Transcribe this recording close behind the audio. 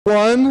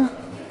Welcome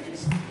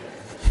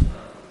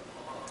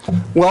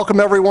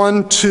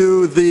everyone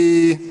to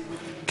the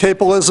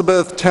Cape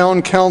Elizabeth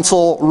Town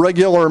Council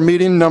regular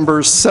meeting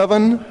number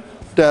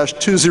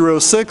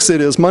 7-206. It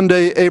is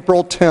Monday,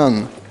 April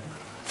 10.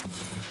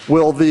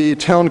 Will the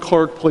town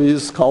clerk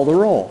please call the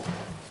roll?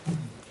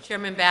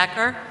 Chairman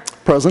Backer.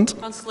 Present.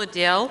 Councilor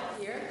Dill.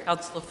 Here.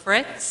 Councilor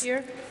Fritz.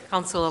 Here.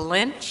 Councilor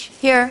Lynch.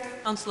 Here.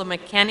 Councilor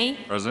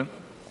McKenney. Present.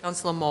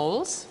 Councilor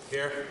Moles.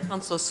 Here.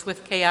 Councilor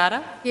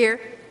Swift-Kayada. Here.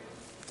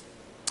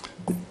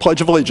 Pledge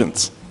of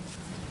Allegiance.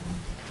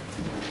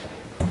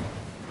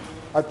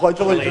 I pledge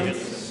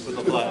allegiance to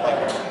the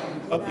flag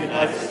of the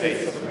United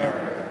States of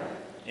America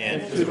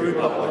and to the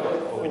republic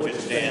for which it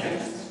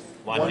stands,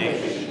 one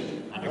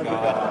nation, under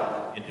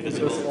God,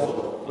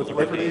 indivisible, with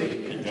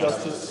liberty and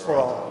justice for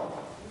all.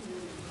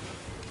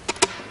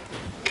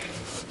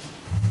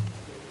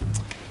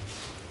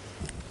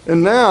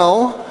 And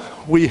now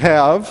we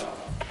have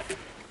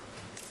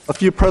a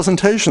few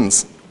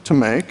presentations to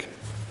make.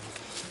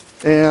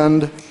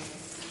 And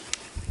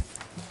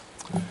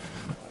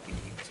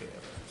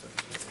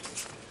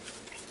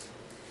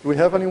do we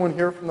have anyone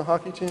here from the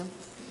hockey team?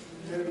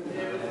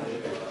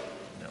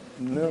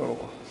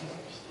 No.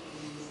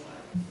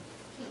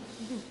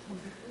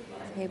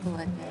 Table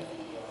it.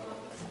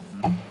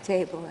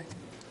 Table it.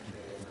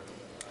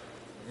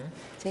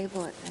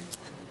 Table it then.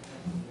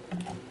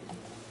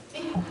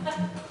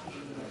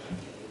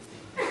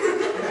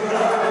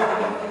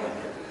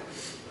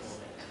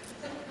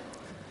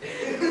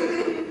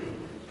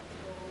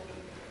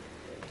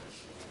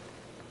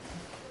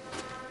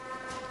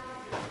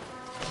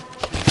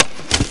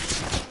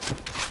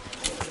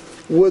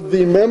 Would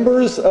the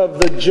members of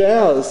the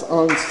jazz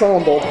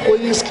ensemble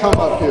please come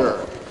up here?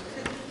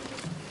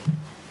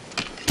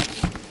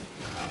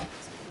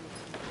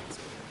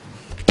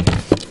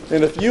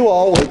 And if you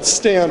all would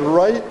stand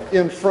right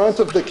in front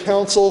of the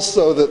council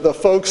so that the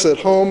folks at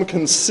home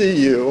can see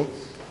you,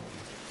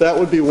 that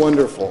would be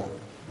wonderful.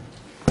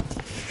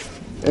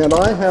 And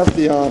I have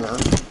the honor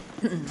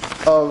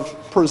of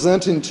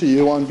presenting to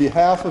you on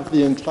behalf of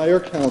the entire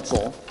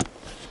council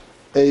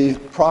a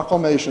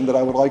proclamation that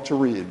I would like to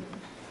read.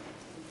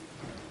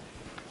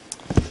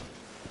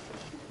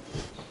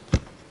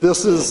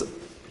 This is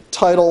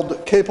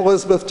titled Cape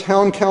Elizabeth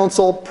Town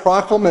Council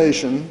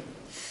Proclamation,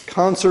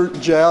 Concert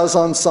Jazz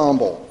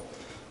Ensemble.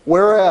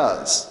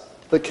 Whereas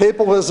the Cape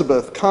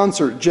Elizabeth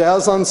Concert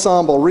Jazz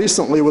Ensemble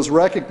recently was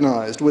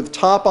recognized with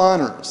top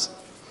honors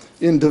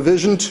in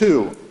Division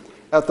II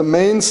at the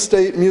Maine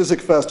State Music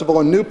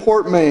Festival in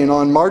Newport, Maine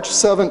on March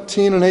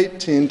 17 and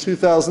 18,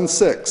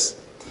 2006.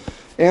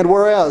 And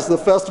whereas the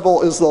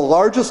festival is the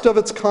largest of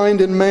its kind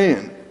in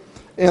Maine,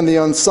 and the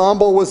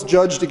ensemble was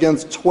judged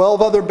against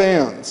 12 other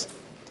bands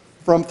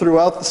from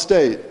throughout the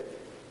state.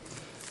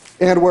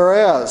 And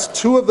whereas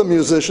two of the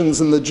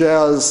musicians in the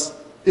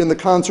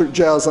concert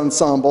jazz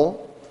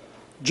ensemble,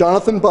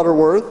 Jonathan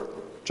Butterworth,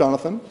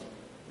 Jonathan,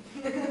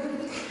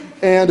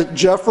 and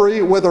Jeffrey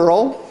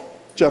Witherell,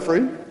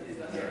 Jeffrey,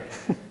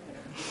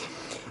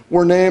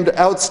 were named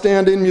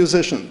outstanding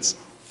musicians.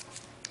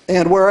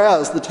 And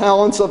whereas the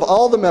talents of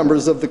all the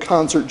members of the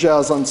concert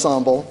jazz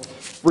ensemble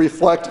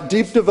reflect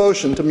deep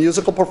devotion to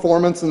musical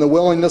performance and the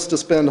willingness to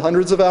spend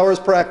hundreds of hours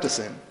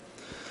practicing.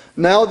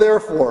 Now,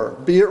 therefore,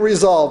 be it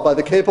resolved by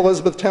the Cape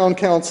Elizabeth Town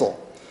Council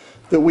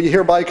that we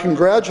hereby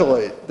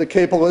congratulate the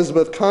Cape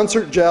Elizabeth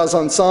Concert Jazz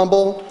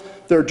Ensemble,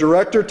 their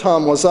director,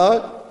 Tom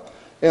Wazat,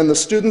 and the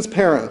students'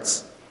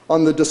 parents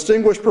on the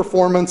distinguished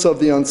performance of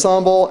the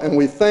ensemble, and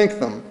we thank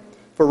them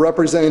for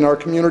representing our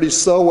community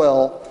so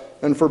well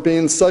and for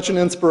being such an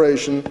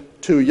inspiration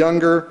to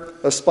younger,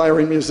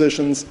 aspiring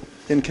musicians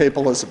in Cape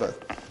Elizabeth.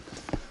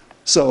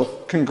 So,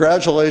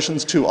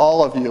 congratulations to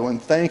all of you,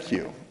 and thank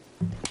you.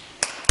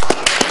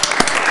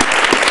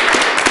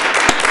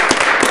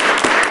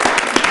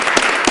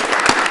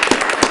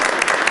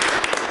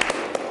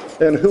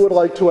 And who would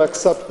like to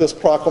accept this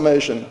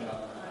proclamation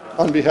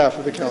on behalf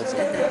of the council?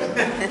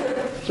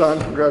 John,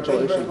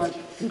 congratulations.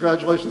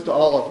 Congratulations to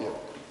all of you,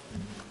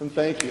 and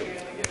thank you.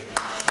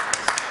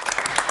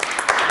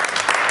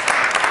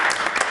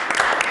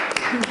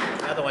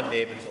 Another one,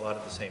 David, it's a lot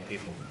of the same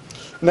people.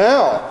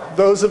 Now,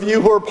 those of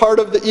you who are part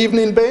of the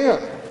evening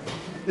band,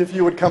 if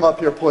you would come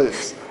up here,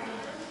 please.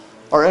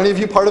 Are any of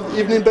you part of the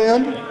evening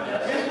band?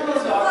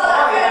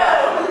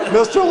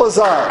 Mr.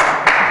 Lazar.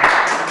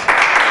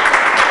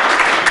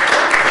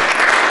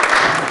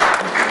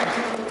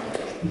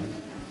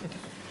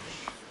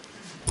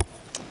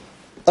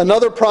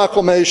 Another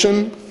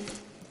proclamation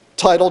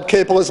titled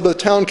Cape Elizabeth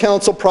Town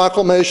Council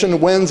Proclamation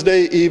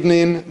Wednesday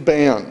Evening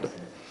Band.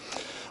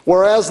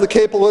 Whereas the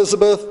Cape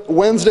Elizabeth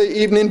Wednesday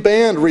Evening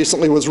Band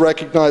recently was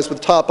recognized with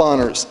top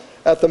honors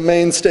at the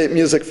Maine State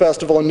Music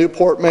Festival in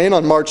Newport, Maine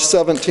on March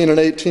 17 and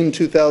 18,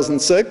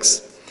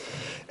 2006.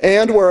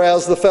 And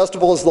whereas the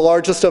festival is the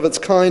largest of its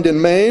kind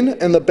in Maine,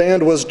 and the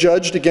band was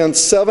judged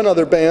against 7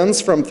 other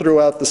bands from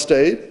throughout the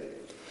state.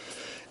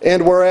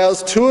 And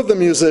whereas 2 of the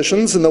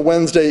musicians in the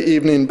Wednesday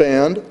Evening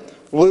Band,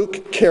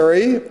 Luke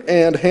Carey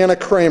and Hannah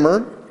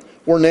Kramer,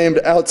 were named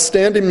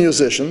outstanding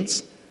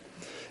musicians.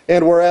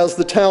 And whereas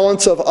the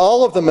talents of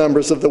all of the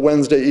members of the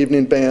Wednesday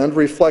evening band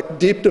reflect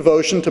deep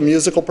devotion to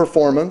musical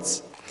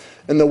performance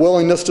and the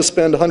willingness to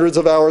spend hundreds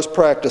of hours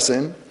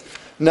practicing,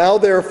 now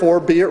therefore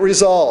be it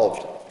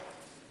resolved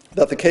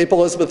that the Cape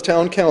Elizabeth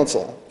Town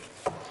Council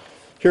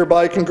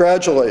hereby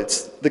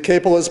congratulates the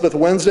Cape Elizabeth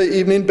Wednesday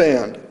evening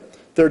band,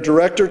 their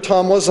director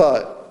Tom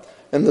Lazat,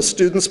 and the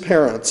students'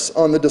 parents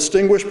on the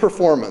distinguished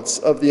performance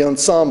of the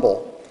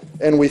ensemble.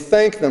 And we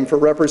thank them for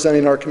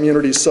representing our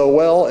community so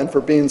well and for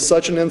being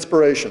such an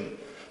inspiration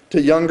to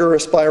younger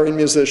aspiring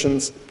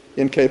musicians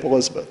in Cape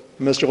Elizabeth.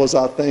 Mr.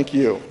 Lazat, thank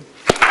you.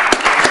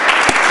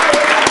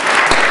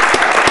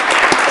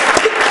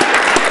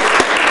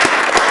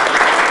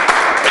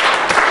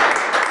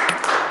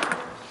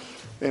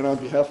 And on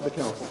behalf of the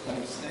council,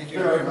 thank you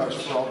very much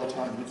for all the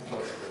time you've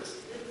devoted to this.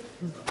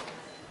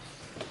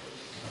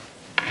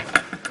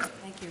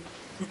 Thank you.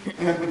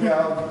 And we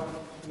have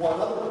one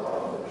other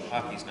problem.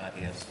 Hockey's not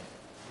here.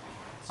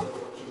 So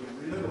should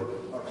we read it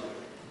or?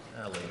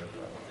 Later,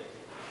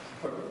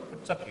 probably.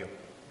 It's up to you.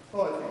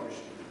 Oh, I think we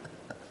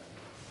should.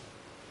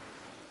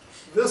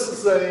 This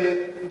is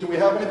a, do we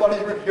have anybody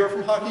here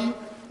from hockey?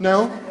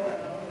 No?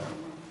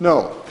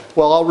 No.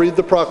 Well, I'll read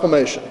the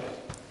proclamation.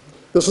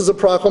 This is a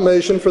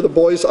proclamation for the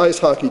boys ice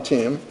hockey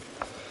team.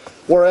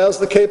 Whereas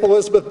the Cape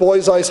Elizabeth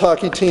boys ice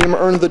hockey team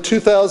earned the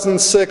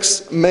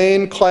 2006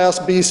 Maine Class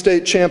B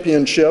state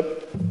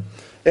championship,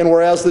 and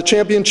whereas the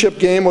championship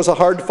game was a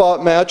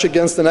hard-fought match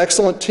against an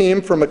excellent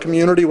team from a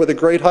community with a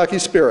great hockey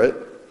spirit,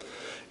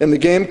 and the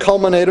game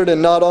culminated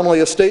in not only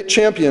a state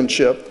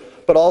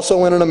championship, but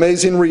also in an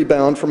amazing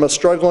rebound from a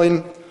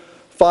struggling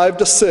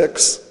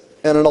 5-6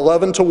 and an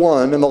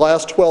 11-1 in the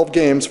last 12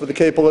 games for the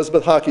Cape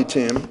Elizabeth hockey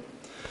team.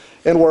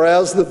 And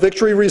whereas the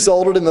victory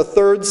resulted in the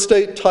third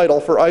state title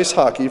for ice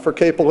hockey for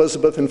Cape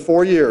Elizabeth in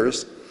 4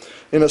 years,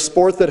 in a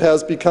sport that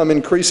has become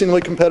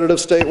increasingly competitive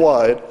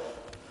statewide,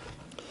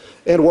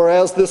 and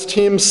whereas this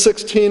team's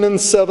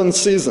 16-7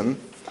 season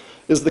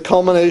is the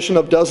culmination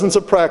of dozens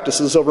of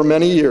practices over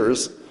many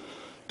years,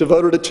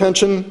 devoted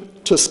attention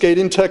to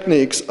skating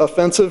techniques,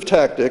 offensive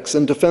tactics,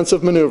 and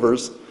defensive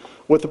maneuvers,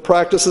 with the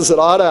practices at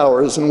odd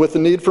hours and with the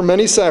need for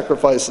many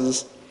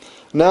sacrifices,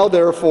 now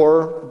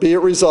therefore be it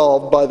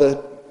resolved by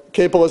the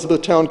Cape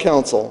Elizabeth Town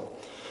Council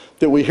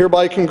that we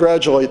hereby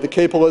congratulate the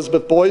Cape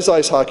Elizabeth boys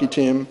ice hockey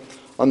team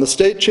on the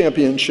state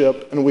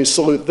championship, and we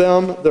salute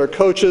them, their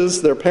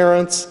coaches, their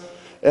parents,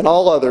 and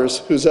all others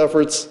whose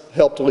efforts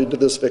helped to lead to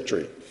this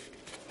victory.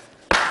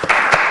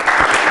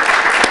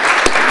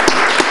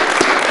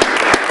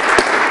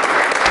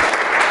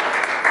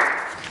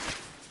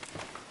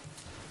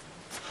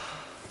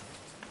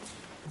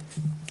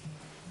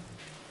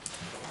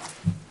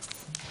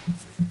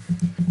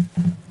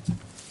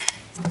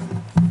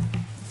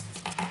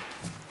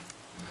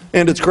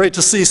 And it's great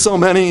to see so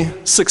many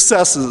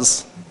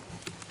successes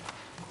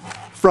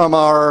from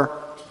our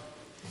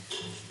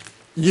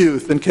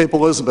youth in Cape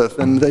Elizabeth,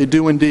 and they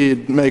do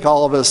indeed make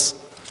all of us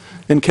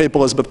in Cape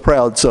Elizabeth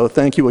proud, so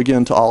thank you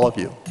again to all of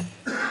you.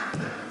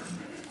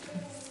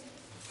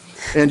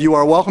 And you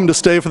are welcome to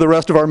stay for the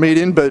rest of our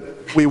meeting, but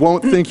we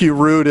won't think you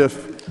rude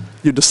if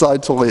you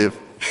decide to leave.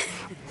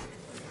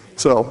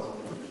 So,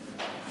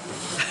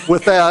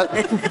 with that,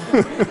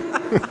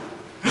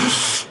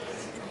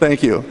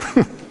 thank you.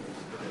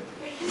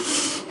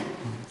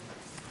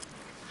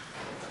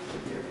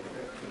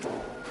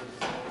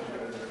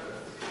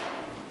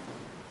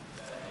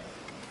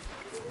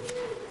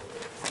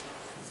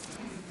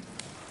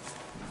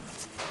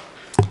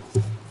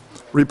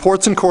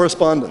 Reports and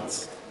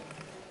correspondence.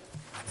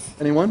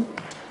 Anyone?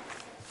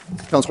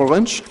 Councilor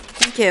Lynch?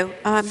 Thank you.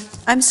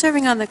 I'm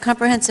serving on the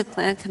Comprehensive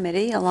Plan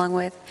Committee along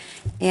with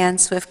Ann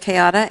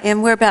Swift-Kayada,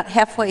 and we're about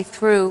halfway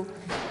through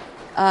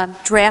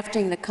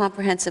drafting the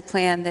comprehensive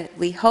plan that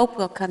we hope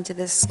will come to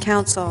this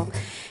council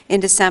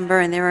in December,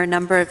 and there are a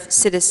number of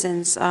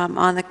citizens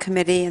on the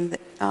committee, and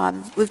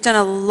we've done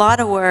a lot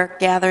of work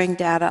gathering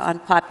data on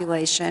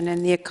population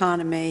and the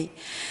economy.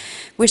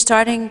 We're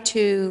starting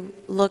to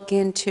look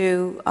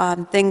into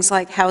things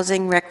like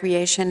housing,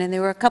 recreation, and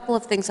there were a couple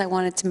of things I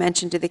wanted to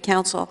mention to the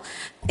council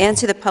and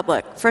to the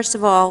public. First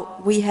of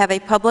all, we have a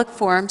public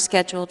forum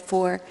scheduled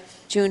for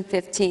June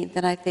 15th,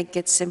 and I think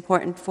it's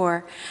important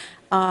for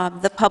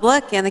the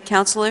public and the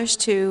councilors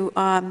to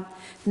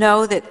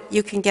know that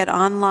you can get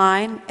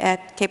online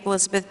at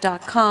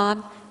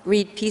capeelizabeth.com,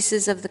 read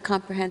pieces of the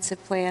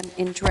comprehensive plan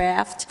in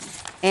draft,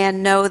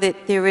 and know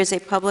that there is a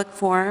public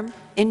forum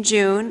in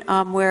June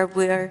where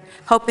we're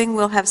hoping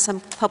we'll have some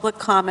public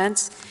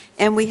comments,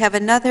 and we have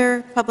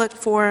another public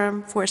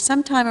forum for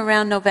sometime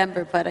around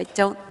November, but I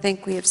don't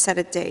think we have set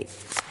a date.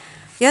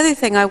 The other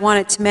thing I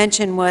wanted to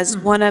mention was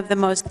one of the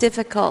most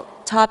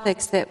difficult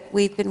topics that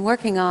we've been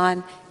working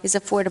on is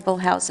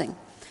affordable housing.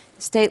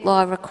 State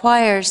law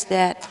requires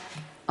that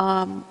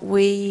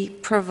we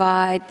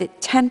provide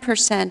that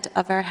 10%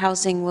 of our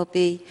housing will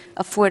be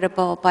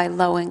affordable by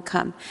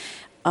low-income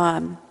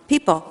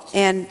people.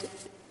 And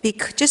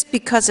just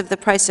because of the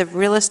price of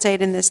real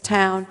estate in this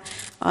town,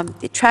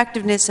 the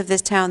attractiveness of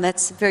this town,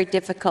 that's a very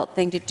difficult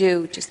thing to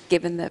do, just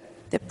given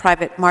the the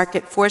private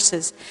market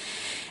forces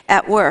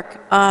at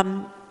work.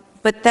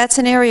 But that's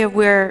an area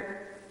where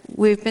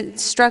we've been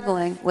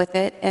struggling with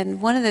it,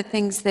 and one of the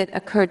things that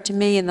occurred to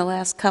me in the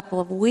last couple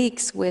of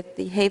weeks with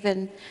the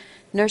Haven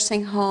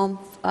nursing home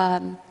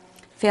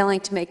failing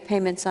to make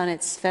payments on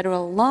its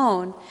federal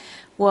loan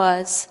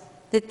was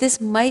that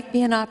this might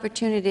be an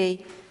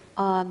opportunity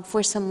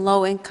for some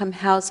low-income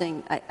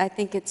housing. I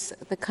think it's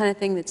the kind of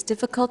thing that's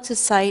difficult to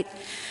cite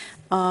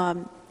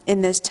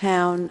in this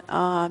town,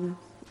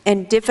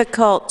 and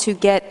difficult to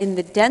get in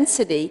the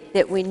density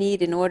that we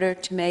need in order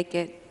to make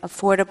it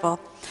affordable.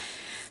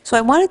 So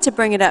I wanted to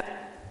bring it up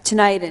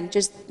tonight and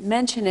just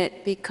mention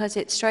it because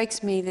it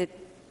strikes me that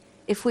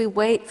if we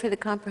wait for the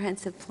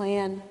comprehensive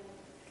plan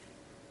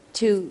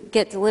to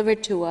get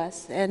delivered to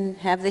us and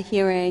have the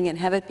hearing and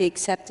have it be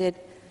accepted,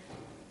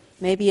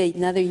 maybe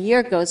another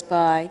year goes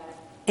by,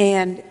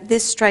 and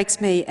this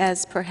strikes me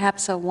as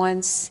perhaps a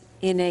once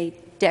in a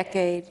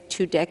decade,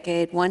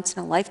 2-decade, once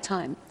in a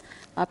lifetime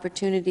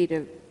opportunity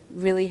to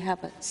really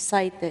have a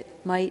site that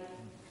might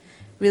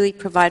really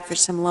provide for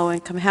some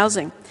low-income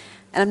housing.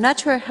 And I'm not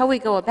sure how we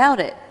go about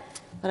it,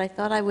 but I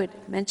thought I would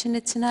mention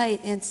it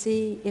tonight and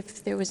see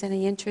if there was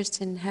any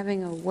interest in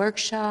having a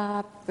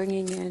workshop,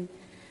 bringing in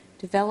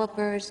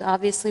developers.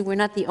 Obviously, we're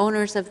not the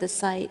owners of the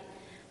site.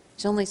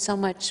 There's only so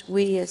much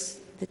we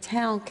as the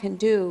town can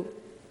do,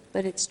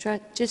 but it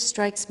just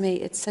strikes me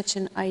it's such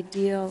an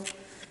ideal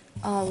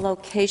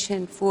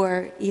location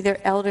for either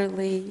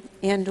elderly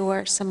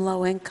and/or some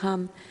low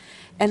income.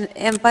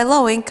 And by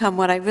low income,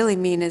 what I really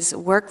mean is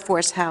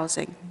workforce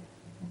housing,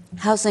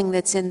 housing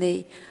that's in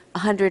the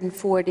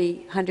 140,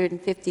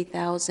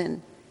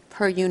 150,000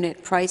 per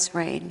unit price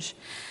range.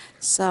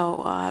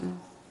 So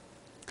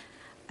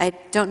I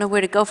don't know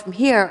where to go from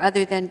here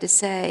other than to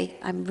say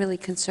I'm really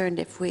concerned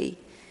if we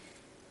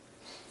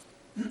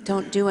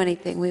don't do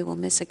anything, we will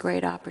miss a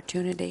great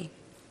opportunity.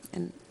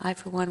 And I,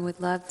 for one, would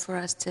love for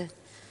us to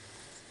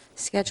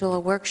schedule a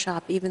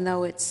workshop, even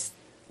though it's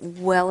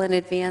well in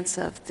advance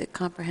of the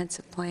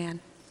comprehensive plan.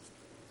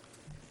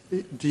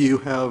 Do you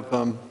have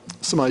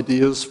some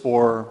ideas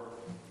for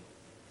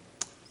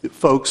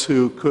folks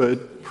who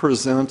could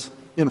present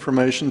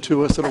information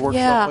to us at a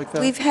workshop like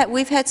that? Yeah,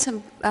 we've had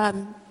some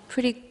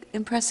pretty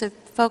impressive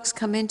folks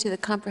come into the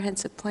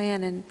comprehensive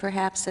plan, and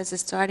perhaps as a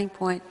starting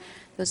point,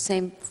 those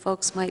same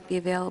folks might be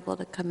available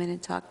to come in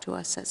and talk to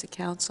us as a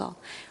council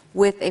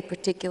with a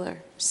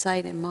particular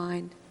site in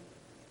mind.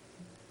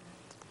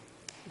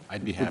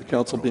 I'd be Would happy. the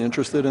council be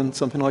interested in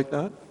something like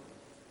that?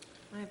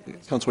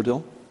 Councilor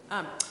Dill?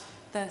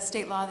 The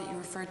state law that you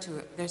referred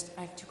to,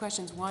 I have two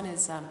questions. One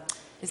is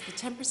the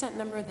 10%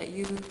 number that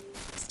you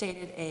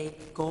stated a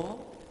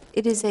goal?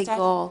 It is a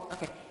goal.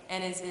 Okay.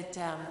 And is it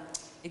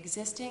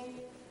existing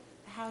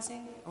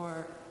housing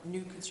or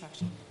new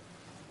construction?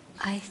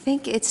 I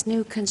think it's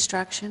new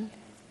construction,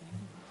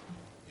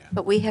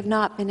 but we have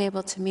not been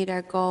able to meet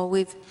our goal.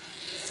 We've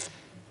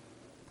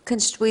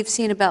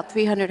seen about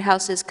 300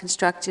 houses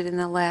constructed in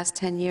the last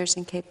 10 years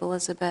in Cape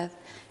Elizabeth,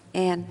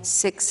 and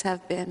 6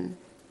 have been,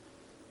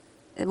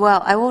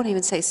 well, I won't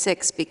even say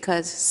 6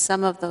 because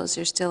some of those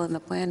are still in the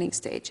planning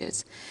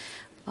stages,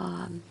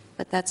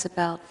 but that's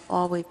about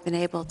all we've been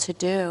able to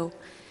do.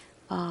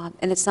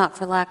 And it's not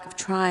for lack of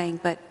trying,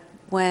 but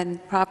when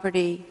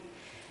property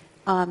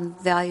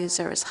values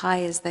are as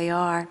high as they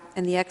are,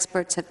 and the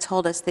experts have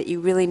told us that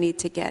you really need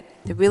to get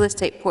the real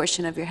estate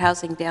portion of your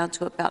housing down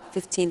to about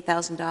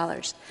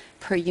 $15,000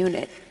 per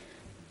unit,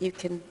 you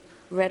can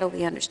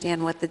readily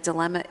understand what the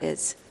dilemma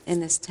is in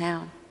this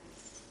town.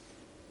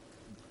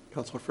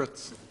 Councilor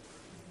Fritz?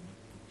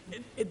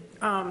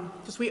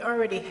 Because we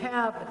already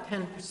have a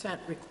 10%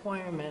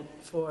 requirement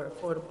for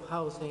affordable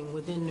housing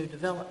within new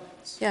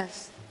developments.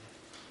 Yes.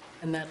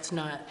 And that's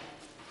not,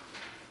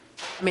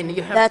 I mean,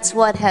 you have. That's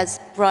what has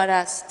brought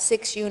us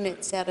 6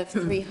 units out of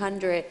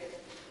 300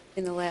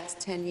 in the last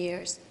 10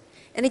 years.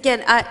 And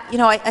again,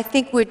 I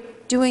think we're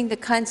doing the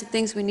kinds of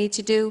things we need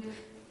to do,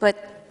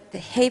 but the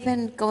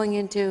Haven going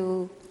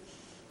into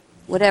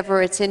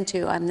whatever it's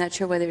into, I'm not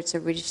sure whether it's a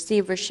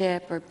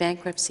receivership or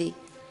bankruptcy,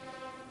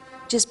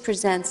 just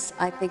presents,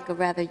 I think, a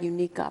rather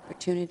unique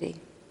opportunity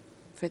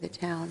for the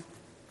town.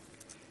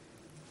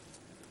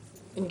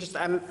 And just,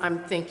 I'm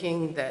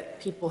thinking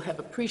that people have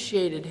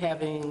appreciated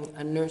having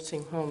a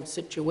nursing home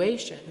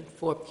situation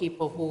for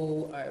people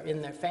who are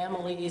in their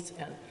families,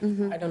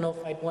 and I don't know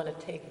if I'd want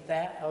to take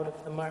that out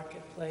of the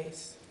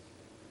marketplace.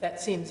 That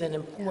seems an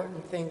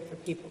important thing for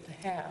people to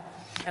have.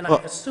 And I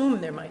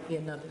assume there might be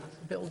another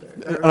builder.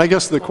 And I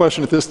guess the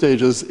question at this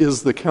stage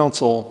is the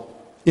council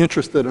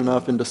interested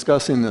enough in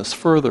discussing this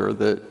further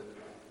that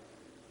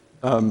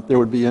there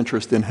would be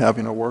interest in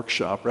having a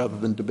workshop rather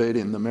than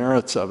debating the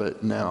merits of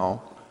it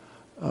now?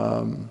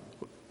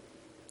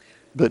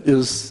 But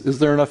is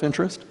there enough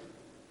interest?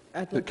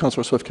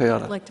 Councilor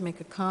Swift-Kayada. I'd like to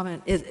make a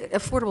comment.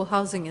 Affordable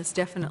housing is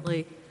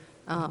definitely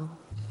a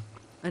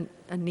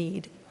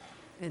need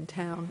in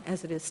town,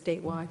 as it is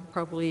statewide,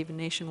 probably even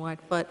nationwide.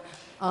 But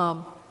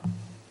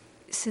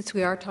since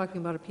we are talking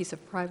about a piece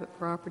of private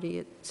property,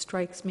 it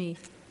strikes me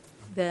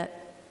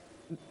that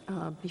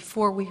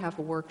before we have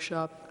a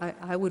workshop,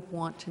 I would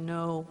want to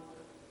know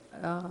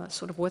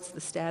sort of what's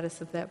the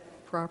status of that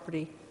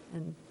property,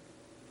 and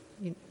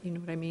you know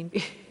what I mean,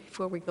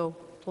 before we go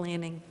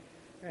planning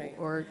Right.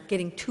 or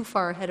getting too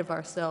far ahead of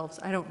ourselves.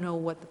 I don't know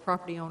what the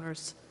property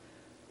owners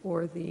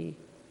or the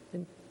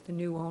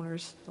new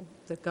owners,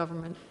 the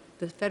government,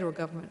 the federal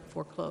government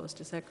foreclosed,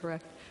 is that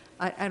correct?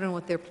 I don't know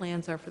what their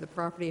plans are for the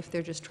property, if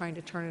they're just trying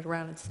to turn it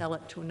around and sell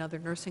it to another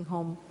nursing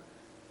home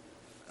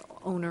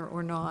owner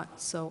or not.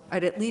 So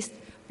I'd at least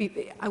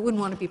be, I wouldn't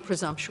want to be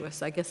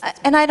presumptuous, I guess.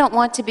 And I don't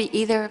want to be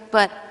either,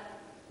 but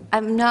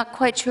I'm not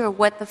quite sure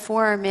what the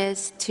forum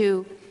is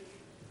to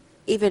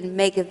even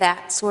make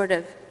that sort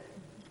of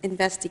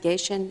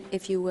investigation,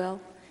 if you will,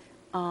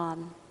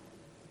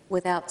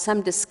 without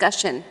some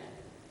discussion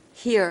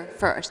here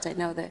first. I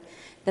know that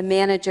the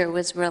manager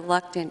was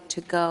reluctant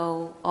to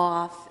go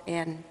off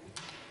and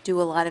do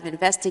a lot of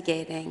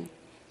investigating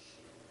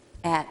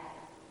at,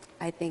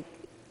 I think,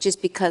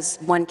 just because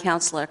one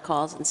counselor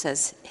calls and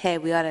says, hey,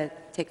 we ought to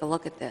take a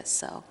look at this.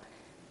 So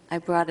I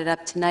brought it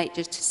up tonight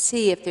just to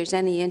see if there's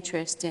any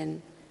interest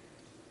in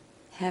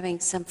having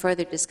some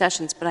further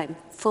discussions, but I'm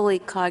fully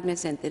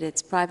cognizant that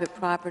it's private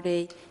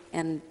property,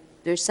 and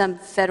there's some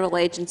federal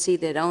agency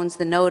that owns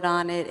the note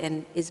on it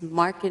and is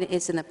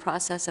in the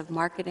process of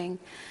marketing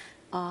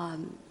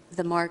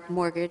the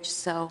mortgage.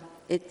 So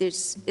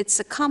it's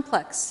a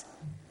complex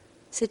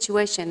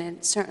situation,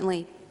 and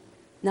certainly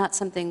not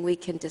something we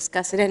can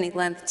discuss at any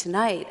length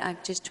tonight. I'm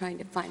just trying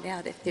to find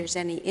out if there's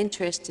any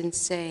interest in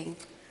saying,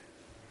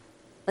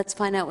 let's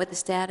find out what the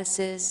status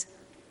is,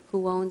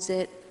 who owns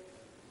it,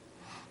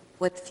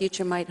 what the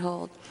future might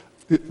hold.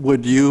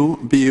 Would you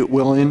be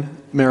willing,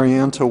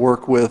 Marianne, to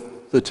work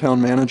with the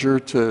town manager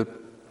to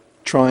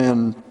try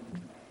and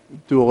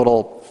do a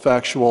little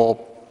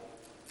factual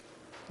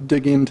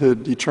digging to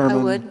determine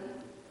I would.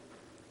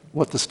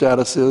 what the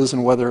status is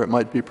and whether it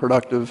might be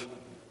productive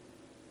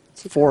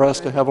for us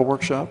to have a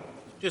workshop?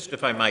 Just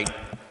if I might,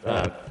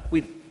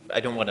 I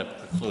don't want to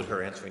preclude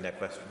her answering that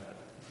question.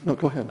 No,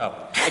 go ahead.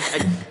 Oh,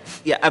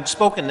 yeah, I've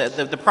spoken,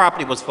 the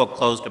property was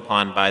foreclosed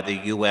upon by the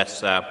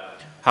U.S.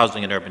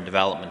 Housing and Urban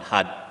Development,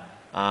 HUD.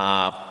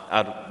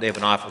 They have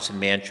an office in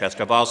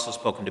Manchester. I've also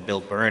spoken to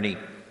Bill Burney,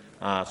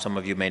 some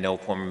of you may know,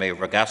 former Mayor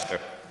of Augusta,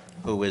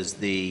 who is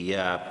the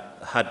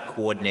HUD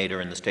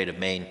coordinator in the state of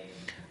Maine.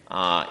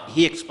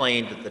 He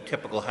explained that the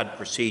typical HUD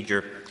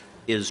procedure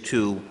is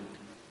to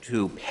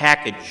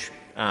package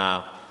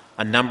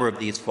a number of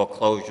these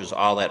foreclosures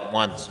all at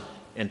once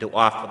and to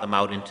offer them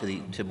out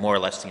to more or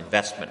less the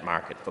investment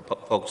market for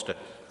folks to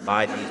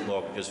buy these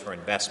mortgages for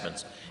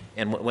investments.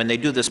 And when they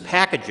do this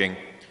packaging,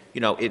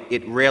 you know,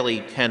 it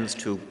really tends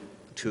to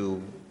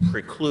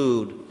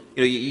preclude, you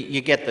know, you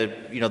get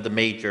the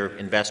major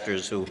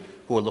investors who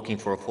are looking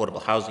for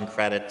affordable housing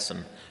credits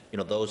and, you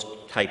know, those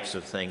types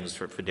of things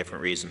for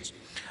different reasons.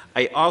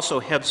 I also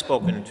have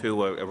spoken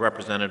to a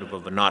representative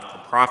of a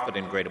not-for-profit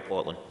in Greater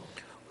Portland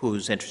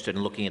who's interested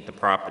in looking at the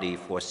property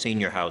for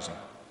senior housing.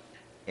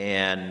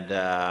 And,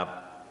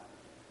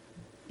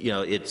 you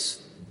know,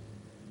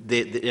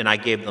 and I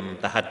gave them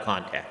the HUD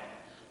contact.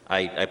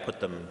 I put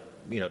them,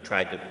 you know,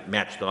 tried to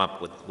match them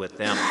up with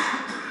them,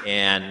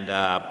 and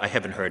I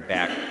haven't heard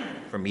back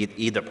from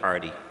either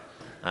party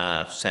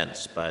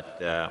since,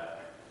 but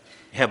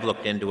have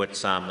looked into it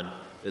some, and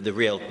the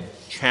real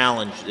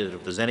challenge,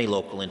 if there's any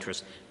local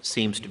interest,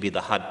 seems to be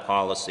the HUD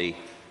policy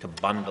to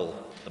bundle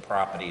the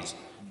properties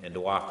and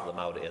to offer them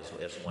out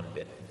as one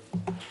bid.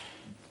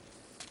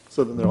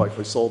 So then they're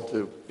likely sold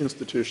to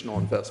institutional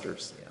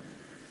investors.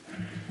 Yeah.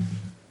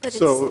 But,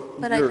 So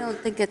I you're- don't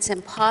think it's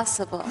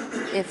impossible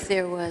if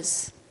there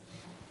was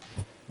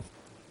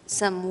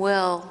some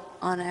will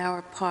on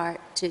our part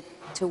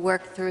to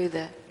work through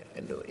the,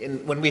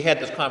 And when we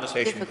had this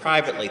conversation Difficult.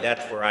 privately,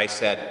 that's where I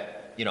said,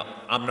 you know,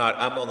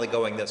 I'm only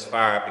going this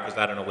far because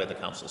I don't know where the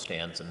council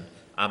stands, and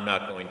I'm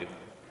not going to,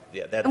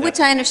 yeah, which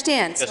I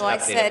understand. just So I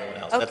update said,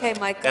 everyone else. okay, That's-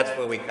 Michael, That's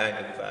where we kind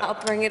of.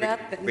 I'll bring it up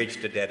and-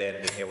 Reached a dead end,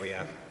 and here we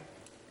are.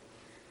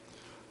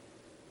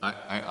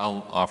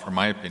 I'll offer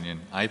my opinion.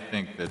 I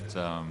think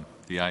that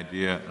the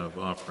idea of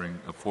offering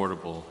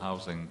affordable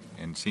housing,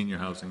 and senior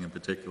housing in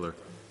particular,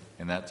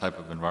 in that type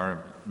of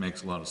environment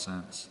makes a lot of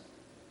sense.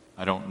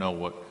 I don't know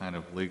what kind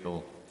of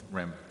legal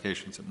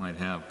ramifications it might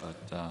have,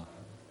 but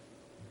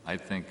I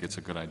think it's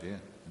a good idea.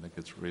 I think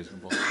it's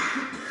reasonable.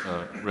 It's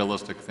a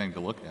realistic thing to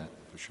look at,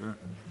 for sure.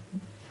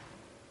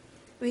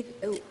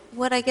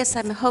 what I guess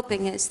I'm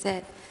hoping is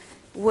that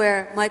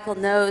where Michael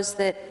knows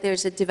that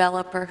there's a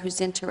developer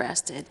who's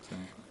interested,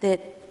 that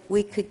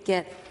we could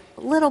get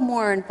a little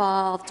more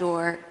involved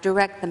or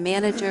direct the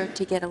manager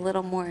to get a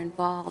little more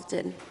involved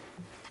in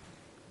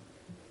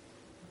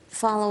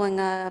following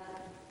up,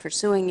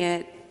 pursuing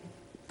it,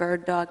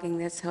 bird dogging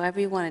this,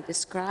 however you want to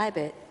describe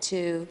it,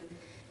 to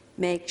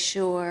make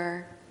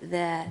sure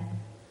that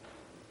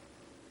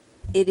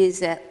it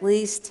is at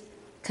least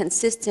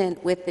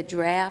consistent with the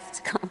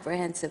draft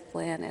comprehensive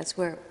plan as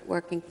we're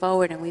working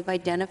forward. And we've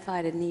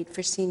identified a need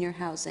for senior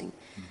housing.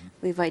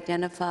 We've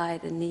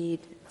identified a need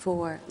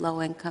for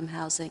low-income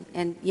housing.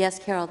 And yes,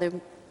 Carol, there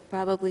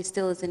probably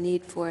still is a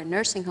need for a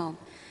nursing home,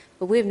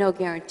 but we have no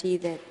guarantee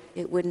that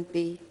it wouldn't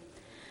be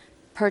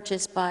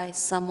purchased by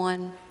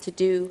someone to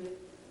do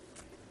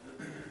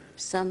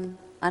some,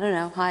 I don't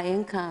know,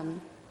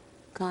 high-income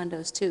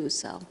condos too.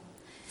 So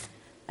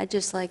I'd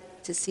just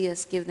like to see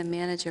us give the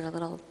manager a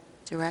little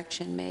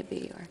direction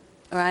maybe,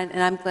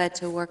 and I'm glad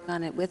to work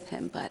on it with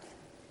him, but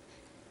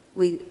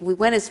we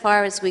went as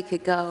far as we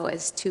could go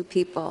as two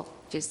people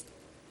just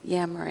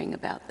yammering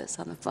about this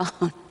on the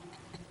phone.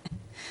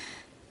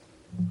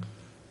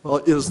 Well,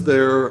 is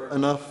there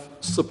enough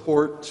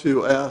support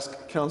to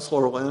ask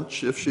Councilor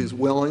Lynch if she's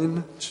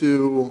willing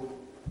to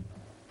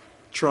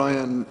try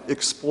and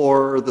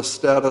explore the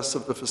status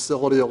of the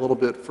facility a little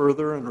bit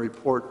further and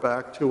report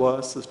back to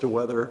us as to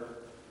whether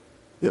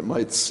it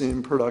might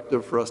seem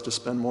productive for us to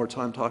spend more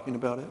time talking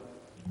about it?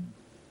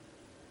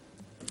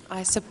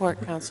 I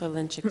support Councilor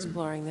Lynch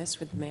exploring this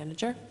with the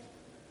manager.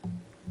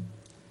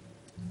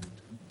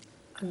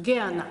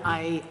 Again,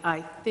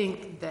 I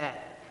think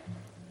that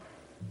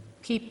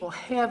people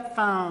have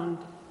found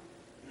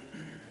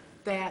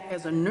that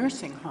as a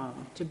nursing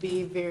home to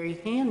be very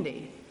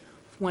handy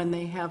when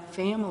they have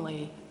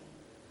family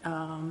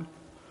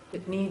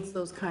that needs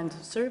those kinds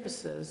of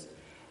services.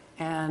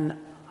 And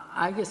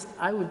I guess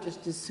I would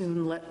just as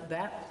soon let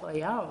that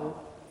play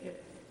out.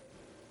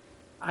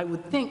 I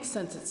would think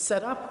since it's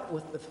set up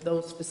with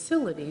those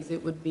facilities,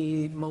 it would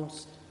be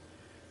most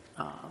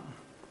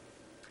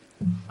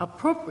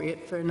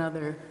appropriate for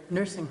another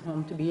nursing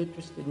home to be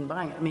interested in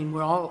buying it. I mean,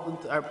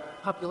 our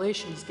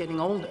population is getting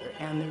older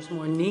and there's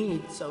more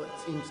need, so it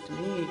seems to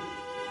me.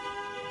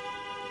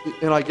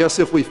 And I guess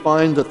if we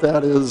find that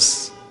that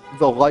is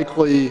the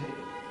likely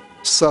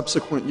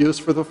subsequent use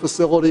for the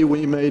facility,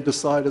 we may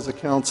decide as a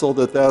council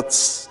that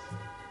It's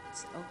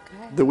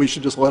okay. that we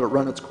should just let it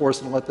run its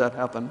course and let that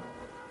happen.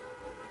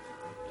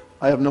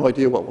 I have no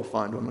idea what we'll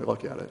find when we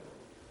look at it.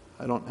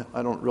 I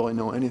don't really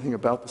know anything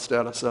about the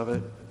status of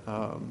it.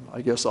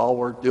 I guess all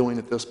we're doing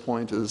at this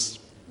point is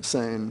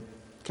saying,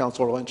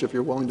 Councilor Lynch, if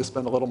you're willing to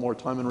spend a little more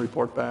time and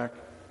report back,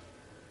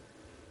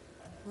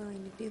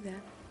 Willing to do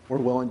that. we're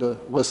willing to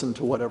listen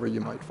to whatever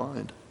you might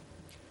find.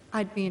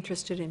 I'd be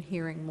interested in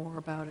hearing more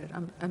about it.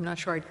 I'm not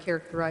sure I'd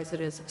characterize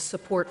it as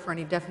support for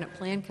any definite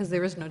plan, because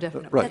there is no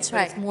definite plan. Right. That's But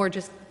right. It's more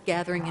just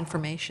gathering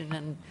information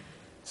and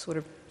sort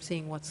of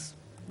seeing what's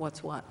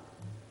what.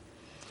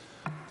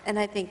 And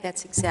I think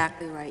that's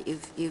exactly right.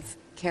 You've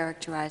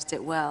characterized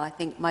it well. I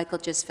think Michael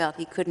just felt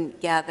he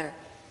couldn't gather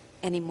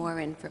any more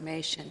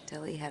information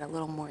till he had a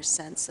little more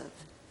sense of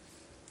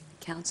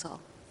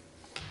council.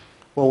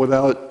 Well,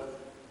 without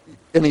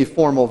any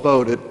formal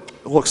vote, it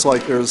looks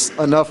like there's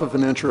enough of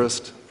an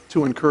interest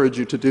to encourage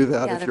you to do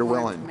that if Gather you're more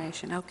willing.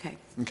 information, okay.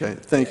 Okay,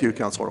 thank you,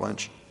 Councilor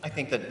Lynch. I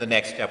think that the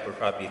next step would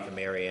probably be for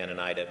Mary Ann and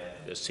I to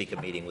seek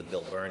a meeting with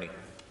Bill Burney,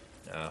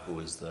 who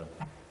is the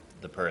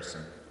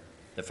person,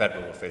 the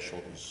federal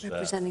official who's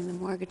Representing the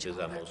mortgage is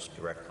our holder. most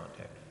direct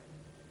contact.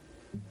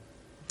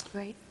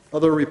 Great.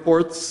 Other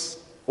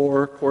reports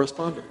or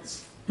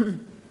correspondence?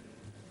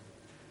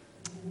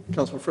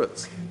 Councilor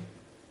Fritz.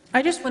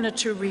 I just wanted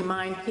to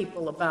remind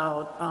people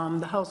about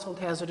the Household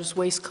Hazardous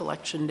Waste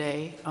Collection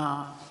Day,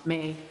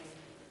 May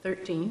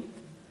 13th,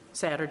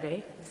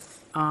 Saturday.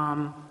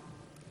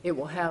 It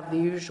will have the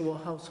usual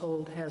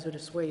household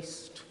hazardous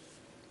waste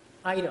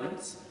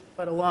items,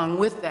 but along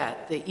with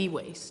that, the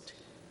e-waste.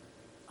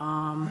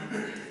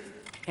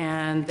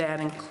 And that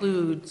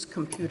includes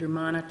computer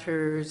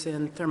monitors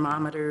and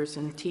thermometers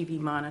and TV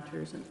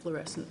monitors and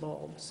fluorescent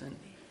bulbs and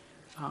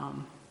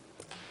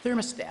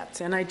thermostats.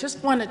 And I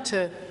just wanted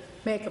to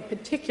make a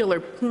particular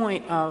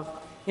point of,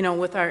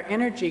 with our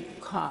energy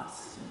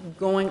costs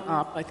going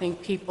up, I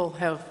think people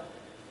have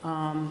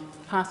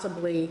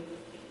possibly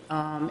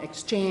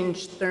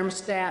exchanged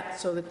thermostats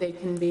so that they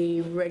can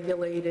be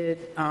regulated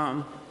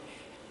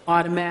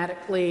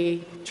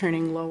automatically,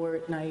 turning lower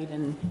at night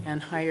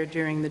and higher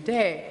during the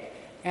day.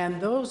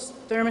 And those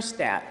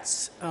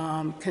thermostats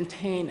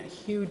contain a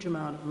huge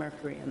amount of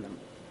mercury in them.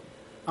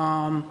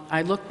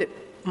 I looked at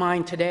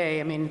mine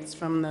today. I mean, it's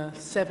from the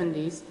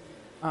 70s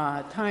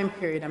time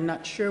period. I'm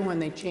not sure when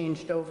they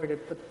changed over to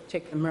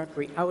take the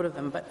mercury out of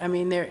them, but I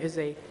mean, there is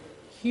a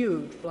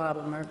huge blob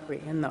of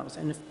mercury in those.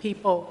 And if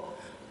people,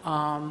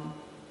 I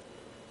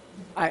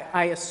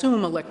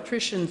assume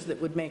electricians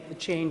that would make the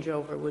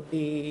changeover would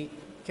be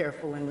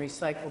careful and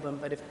recycle them,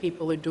 but if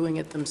people are doing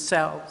it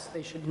themselves,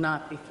 they should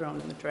not be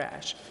thrown in the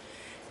trash.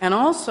 And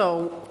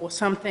also,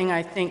 something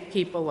I think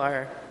people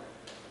are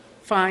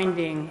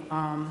finding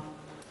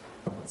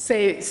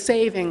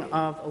saving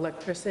of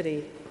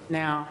electricity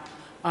now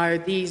are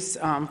these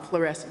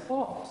fluorescent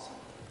bulbs,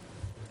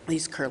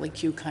 these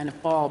curly-Q kind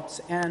of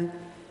bulbs. And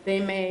they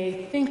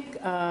may think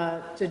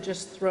to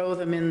just throw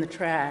them in the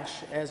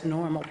trash as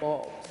normal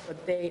bulbs,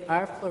 but they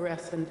are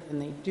fluorescent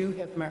and they do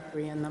have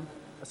mercury in them,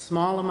 a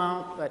small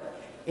amount,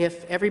 but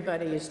if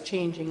everybody is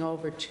changing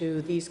over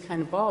to these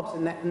kind of bulbs,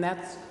 and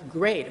that's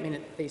great. I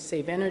mean, they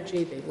save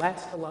energy, they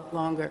last a lot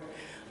longer,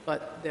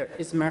 but there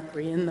is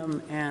mercury in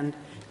them, and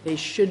they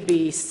should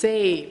be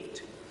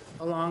saved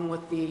along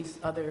with these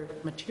other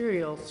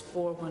materials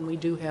for when we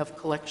do have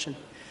collection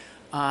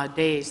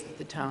days that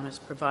the town is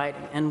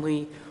providing. And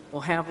we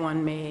will have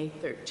one May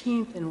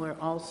 13th, and we're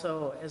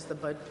also, as the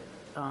budget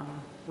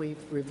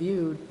we've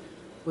reviewed,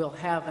 we'll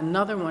have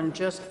another one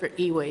just for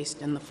e-waste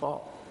in the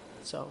fall.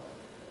 So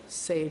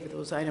save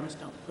those items,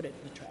 don't put it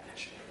in the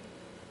trash.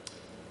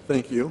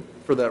 Thank you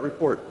for that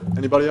report.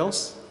 Anybody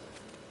else?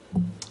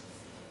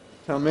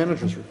 Town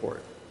manager's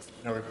report.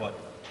 No report.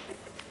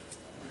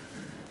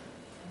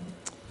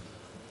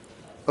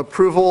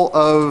 Approval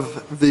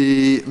of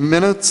the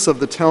minutes of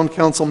the Town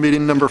Council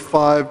meeting number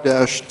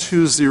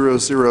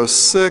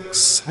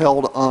 5-2006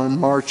 held on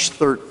March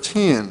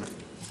 13,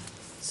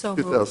 So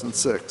moved.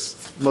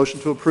 2006. Motion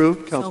to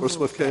approve, Councilor moved.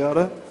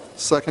 Swift-Kayada.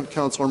 Second,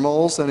 Councilor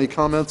Moles. Any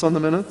comments on the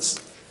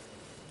minutes?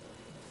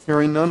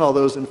 Hearing none, all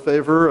those in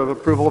favor of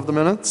approval of the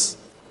minutes?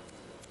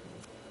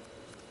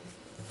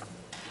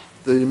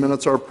 The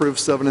minutes are approved,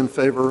 7 in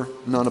favor,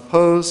 none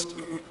opposed.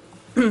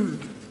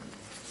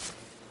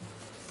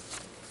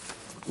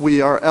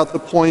 We are at the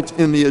point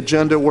in the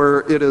agenda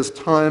where it is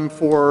time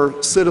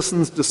for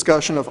citizens'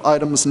 discussion of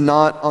items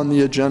not on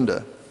the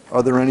agenda.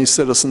 Are there any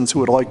citizens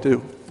who would like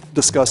to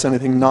discuss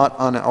anything not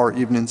on our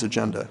evening's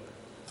agenda?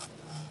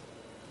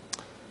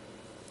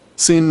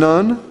 Seeing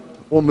none,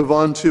 we'll move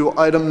on to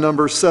item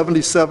number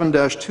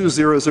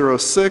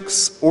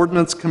 77-2006,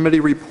 Ordinance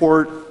Committee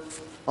Report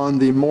on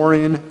the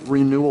mooring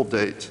renewal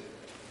date.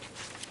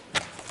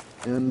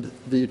 And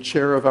the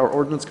chair of our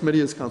Ordinance Committee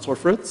is Councilor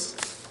Fritz.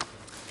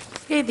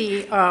 Okay,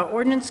 the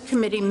ordinance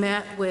committee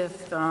met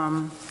with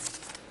the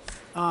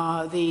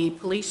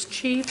police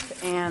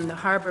chief and the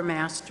harbor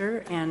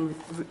master and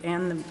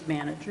the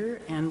manager,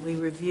 and we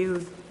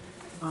reviewed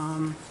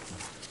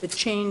the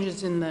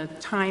changes in the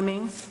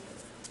timing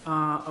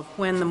of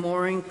when the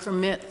mooring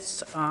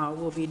permits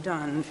will be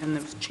done, and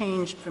it was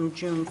changed from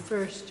June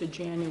 1st to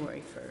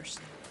January 1st.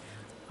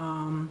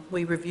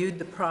 We reviewed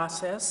the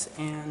process,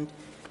 and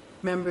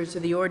members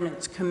of the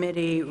ordinance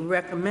committee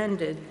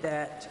recommended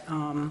that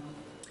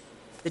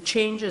the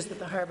changes that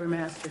the harbor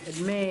master had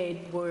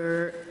made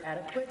were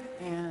adequate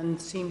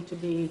and seemed to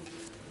be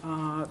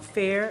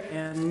fair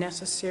and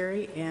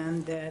necessary,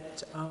 and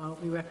that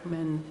we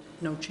recommend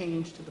no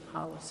change to the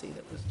policy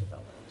that was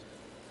developed.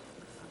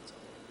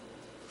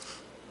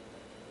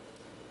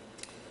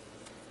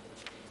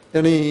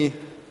 Any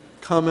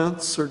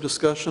comments or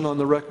discussion on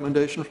the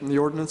recommendation from the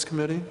Ordinance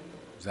Committee?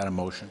 Is that a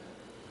motion?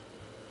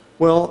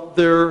 Well,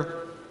 there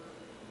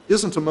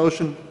isn't a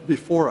motion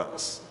before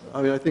us.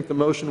 I mean, I think the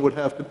motion would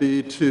have to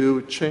be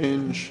to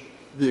change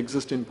the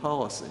existing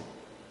policy,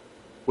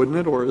 wouldn't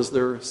it? Or is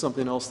there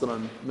something else that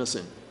I'm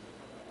missing?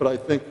 But I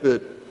think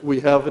that we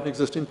have an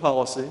existing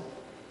policy.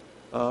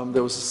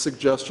 There was a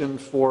suggestion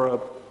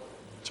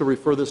to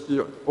refer this to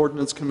the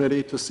Ordinance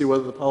Committee to see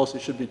whether the policy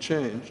should be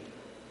changed.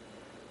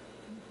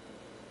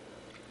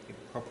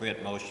 The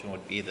appropriate motion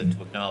would be either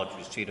to acknowledge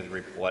receipt of the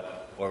report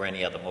or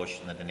any other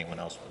motion that anyone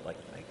else would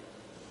like to make.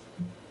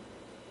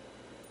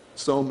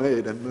 So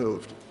made and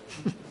moved.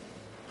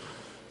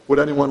 Would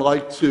anyone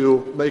like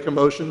to make a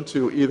motion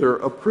to either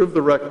approve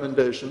the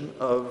recommendation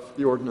of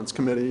the Ordinance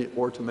Committee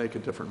or to make a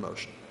different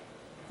motion?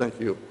 Thank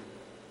you,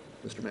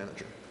 Mr.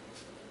 Manager.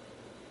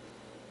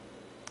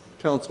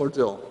 Councilor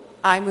Dill.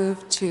 I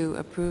move to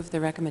approve the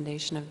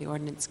recommendation of the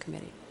ordinance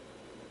committee.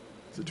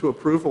 Is it to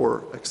approve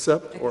or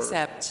accept? Or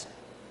Accept.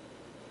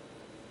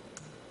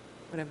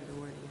 Whatever the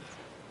wording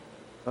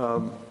is.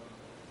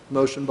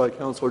 Motion by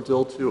Councilor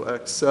Dill to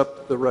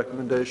accept the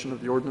recommendation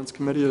of the Ordinance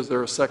Committee. Is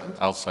there a second?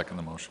 I'll second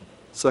the motion.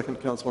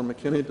 Second, Councilor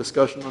McKinney.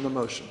 Discussion on the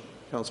motion.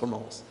 Councilor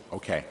Moles.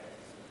 Okay.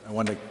 I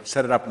want to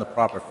set it up in the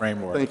proper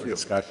framework Thank for you.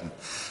 discussion.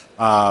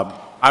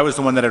 I was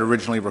the one that had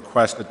originally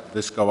requested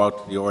this go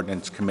out to the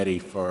Ordinance Committee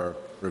for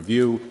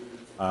review.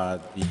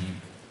 The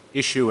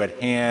issue at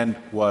hand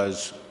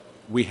was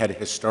we had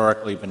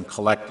historically been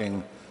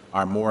collecting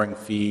our mooring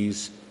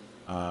fees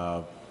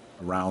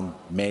around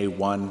May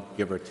 1,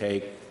 give or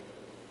take,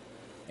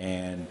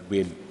 and we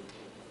had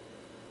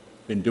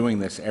been doing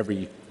this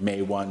every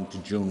May 1 to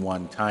June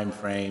 1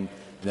 timeframe, and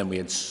then we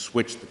had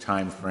switched the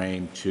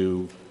timeframe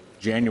to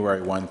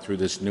January 1 through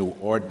this new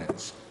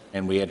ordinance.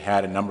 And we had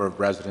had a number of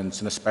residents,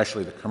 and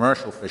especially the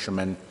commercial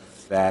fishermen,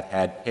 that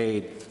had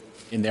paid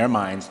in their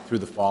minds through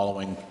the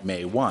following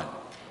May 1,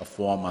 a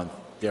 4-month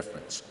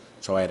difference.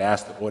 So I had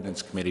asked the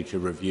Ordinance Committee to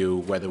review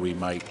whether we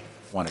might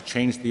want to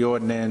change the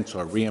ordinance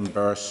or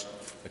reimburse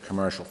the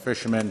commercial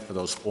fishermen for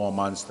those 4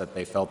 months that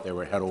they felt they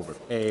were had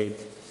overpaid.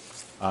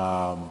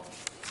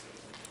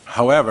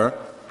 However,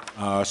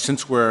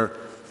 since we're,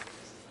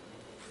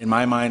 in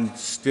my mind,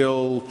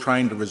 still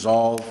trying to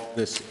resolve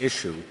this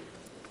issue,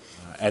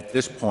 at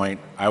this point,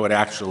 I would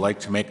actually like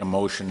to make a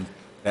motion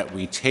that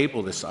we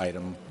table this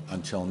item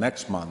until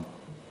next month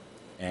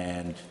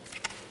and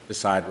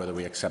decide whether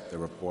we accept the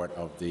report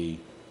of the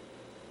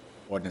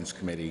Ordinance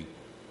Committee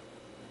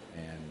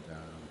and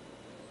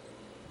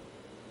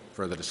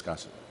further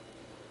discuss it,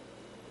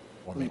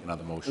 or make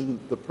another motion.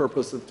 And the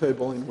purpose of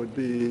tabling would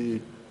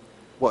be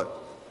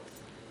what?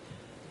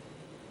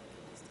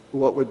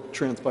 What would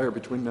transpire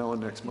between now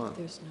and next month?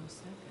 There's no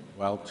second.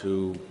 Well,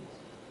 to,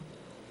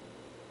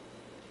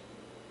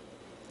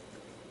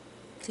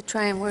 To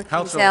try and work things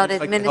Counselor, out would you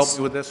like to help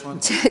me with this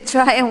one? to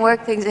try and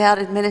work things out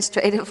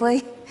administratively.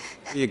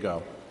 Here you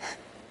go.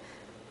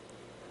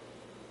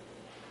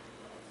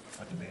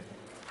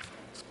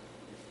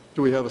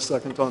 Do we have a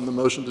second on the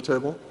motion to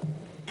table?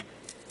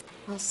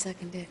 I'll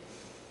second it.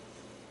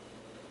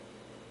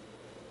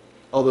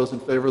 All those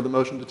in favor of the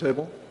motion to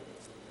table?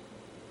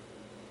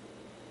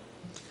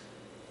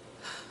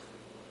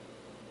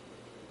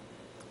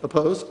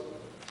 Opposed?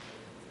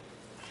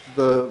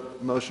 The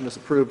motion is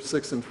approved,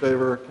 6 in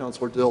favor,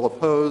 Councilor Dill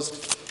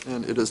opposed,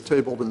 and it is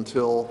tabled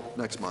until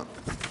next month.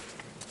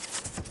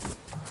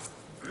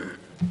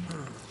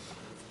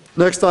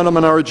 Next item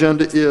on our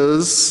agenda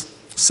is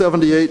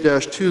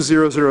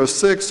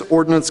 78-2006,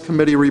 Ordinance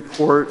Committee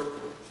Report,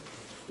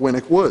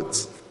 Winnick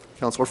Woods.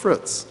 Councilor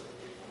Fritz.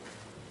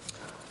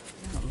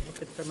 I'm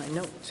looking for my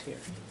notes here.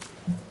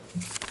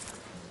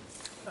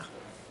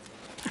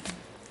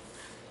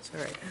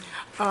 Sorry.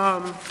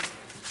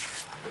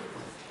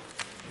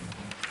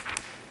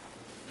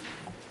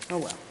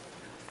 Oh,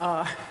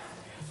 well.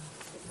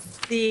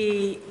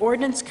 The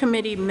ordinance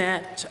committee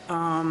met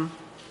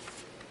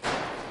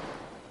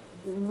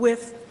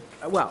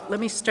well, let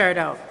me start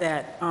out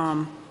that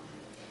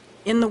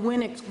in the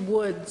Winnick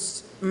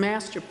Woods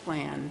master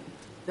plan,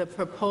 the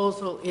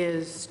proposal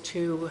is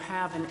to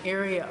have an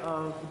area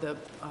of the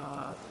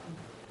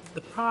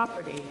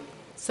property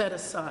set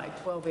aside,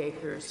 12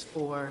 acres,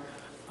 for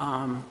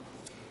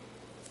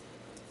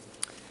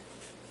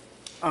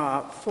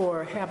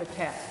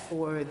habitat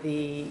for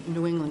the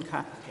New England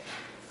cottontail.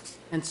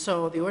 And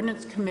so the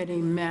ordinance committee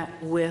met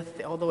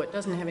with, although it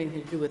doesn't have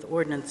anything to do with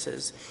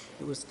ordinances,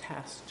 it was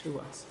tasked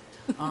to us.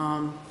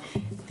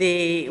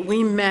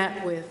 We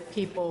met with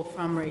people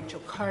from Rachel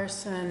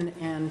Carson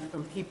and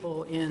from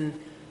people in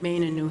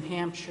Maine and New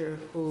Hampshire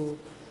who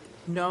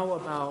know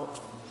about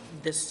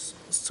this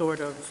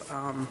sort of,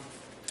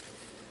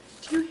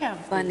 do you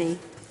have? Bunny.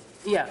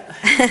 Yeah.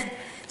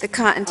 The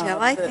cottontail,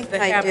 I think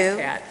the I do.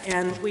 habitat.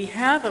 And we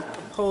have a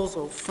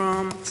proposal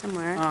from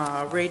Somewhere.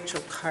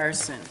 Rachel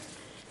Carson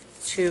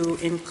to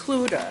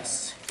include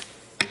us.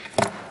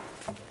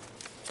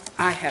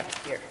 I have it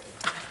here.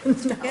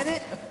 Get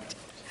it?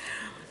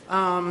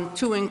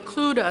 To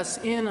include us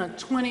in a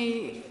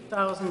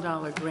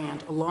 $20,000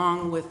 grant,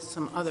 along with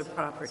some other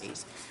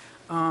properties,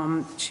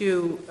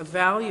 to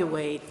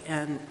evaluate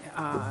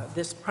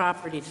this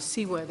property to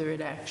see whether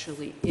it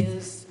actually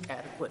is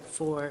adequate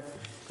for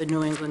the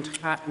New England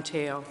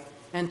cottontail,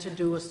 and to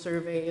do a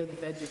survey of the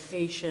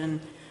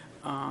vegetation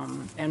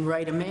and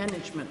write a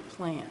management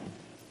plan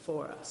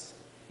for us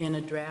in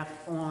a draft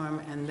form,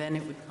 and then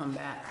it would come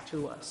back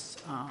to us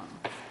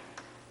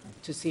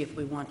to see if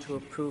we want to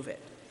approve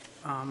it.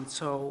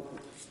 So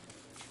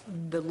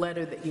the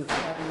letter that you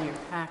have in your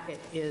packet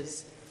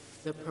is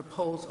the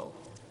proposal,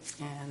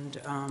 and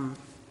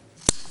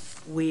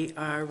we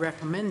are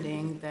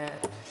recommending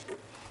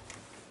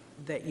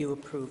that you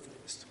approve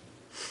this.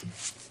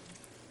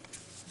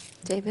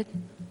 David?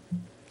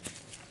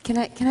 Can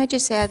I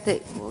just add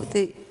that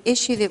the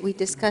issue that we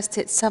discussed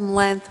at some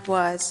length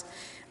was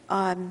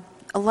a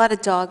lot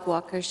of dog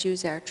walkers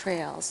use our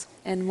trails,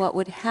 and what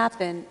would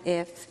happen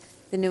if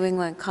the New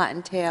England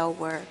cottontail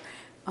were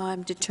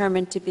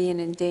determined to be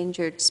an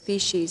endangered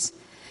species.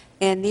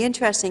 And the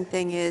interesting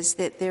thing is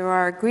that there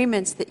are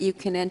agreements that you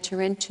can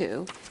enter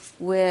into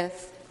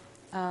with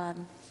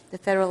the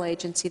federal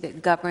agency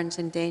that governs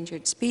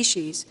endangered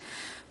species,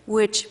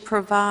 which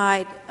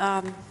provide,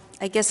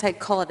 I guess I'd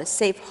call it a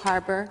safe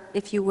harbor,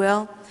 if you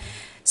will,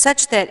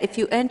 such that if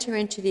you enter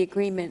into the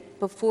agreement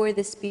before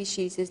the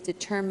species is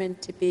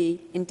determined to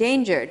be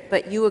endangered,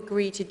 but you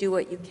agree to do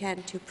what you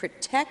can to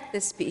protect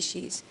the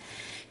species,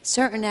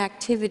 certain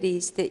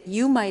activities that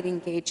you might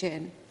engage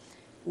in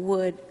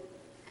would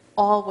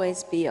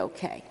always be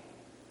okay.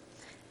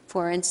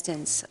 For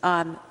instance,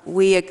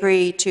 we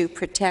agree to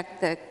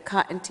protect the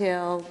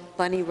cottontail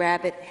bunny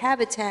rabbit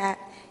habitat,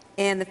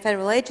 and the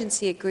federal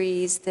agency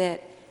agrees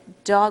that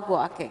dog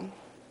walking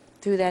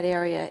through that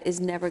area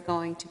is never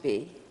going to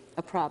be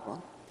a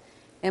problem.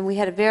 And we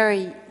had a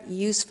very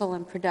useful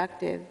and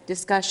productive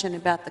discussion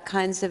about the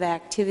kinds of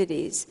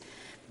activities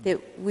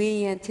that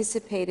we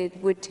anticipated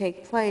would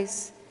take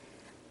place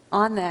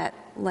on that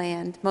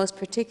land, most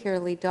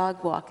particularly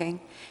dog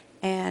walking.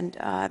 And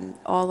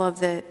all of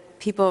the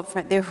people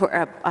from there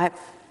were, I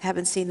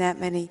haven't seen that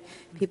many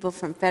people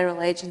from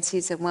federal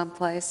agencies in one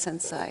place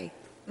since I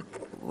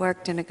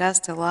worked in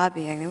Augusta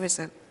lobbying. There was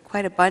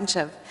quite a bunch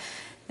of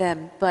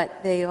them,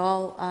 but they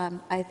all,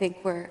 I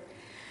think, were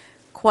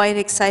quite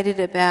excited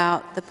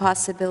about the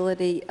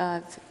possibility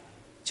of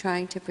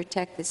trying to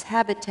protect this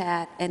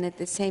habitat, and at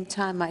the same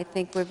time, I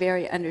think we're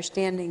very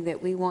understanding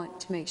that we want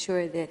to make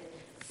sure that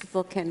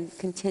people can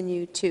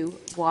continue to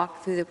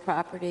walk through the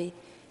property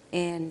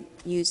and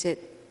use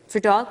it for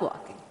dog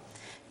walking.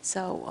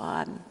 So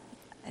I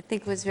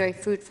think it was very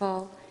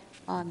fruitful.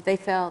 They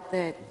felt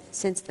that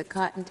since the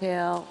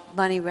cottontail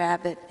bunny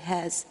rabbit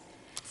has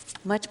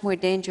much more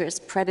dangerous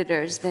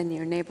predators than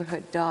your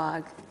neighborhood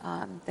dog,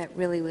 that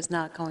really was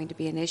not going to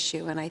be an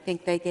issue. And I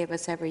think they gave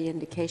us every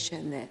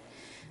indication that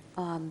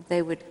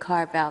they would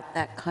carve out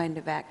that kind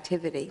of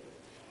activity.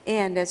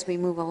 And as we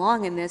move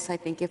along in this, I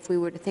think if we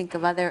were to think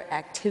of other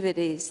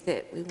activities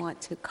that we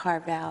want to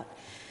carve out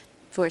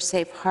for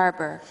safe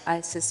harbor,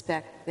 I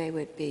suspect they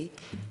would be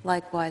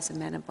likewise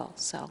amenable.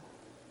 So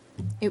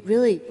it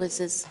really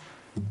was as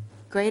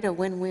great a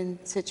win-win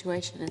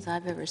situation as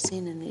I've ever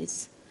seen in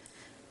these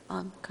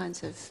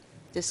kinds of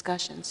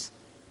discussions.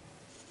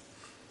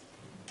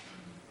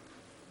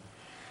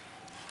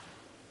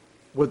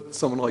 Would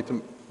someone like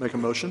to make a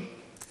motion?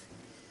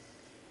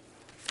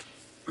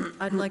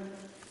 I'd like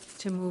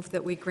to move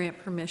that we grant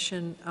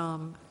permission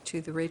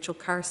to the Rachel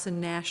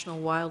Carson National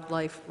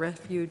Wildlife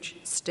Refuge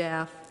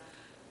staff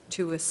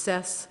to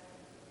assess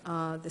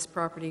this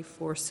property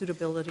for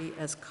suitability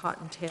as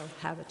cottontail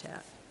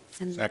habitat.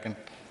 And Second.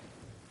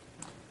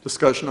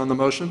 Discussion on the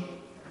motion?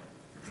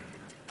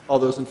 All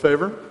those in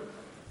favor?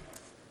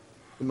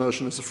 The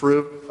motion is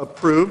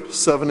approved,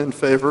 7 in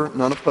favor,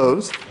 none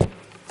opposed.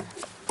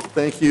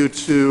 Thank you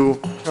to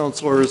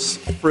Councilors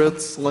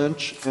Fritz,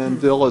 Lynch,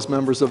 and Dill as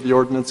members of the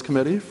Ordinance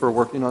Committee for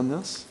working on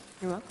this.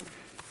 you're welcome.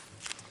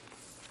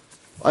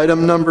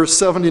 Item number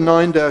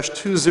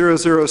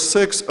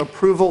 79-2006,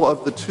 approval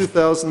of the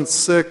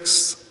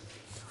 2006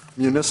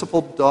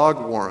 municipal dog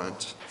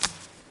warrant.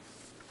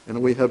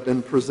 And we have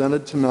been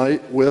presented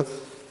tonight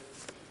with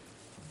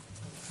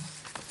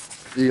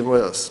the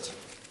list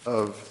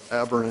of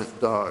aberrant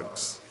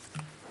dogs.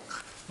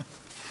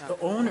 The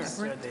owners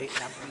are the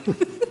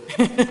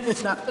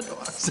not the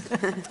dogs.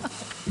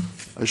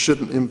 I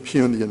shouldn't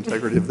impugn the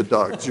integrity of the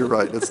dogs. You're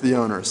right, it's the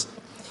owners.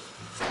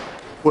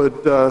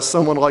 Would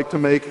someone like to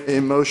make a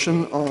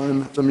motion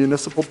on the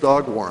municipal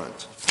dog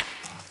warrant?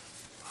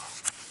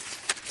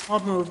 I'll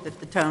move that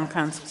the town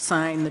council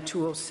sign the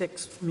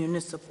 206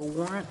 municipal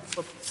warrant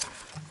for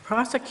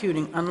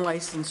prosecuting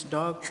unlicensed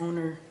dog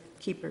owner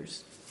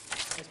keepers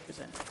as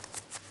presented.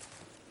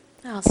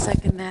 I'll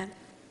second that.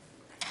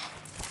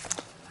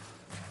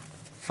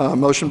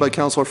 Motion by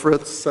Councilor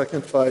Fritz,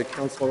 second by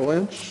Councilor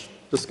Lynch.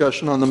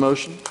 Discussion on the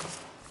motion?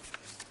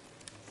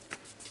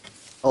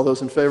 All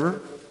those in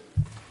favor?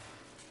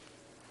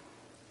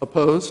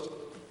 Opposed?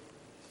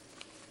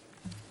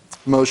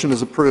 Motion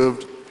is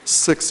approved,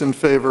 6 in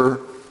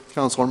favor,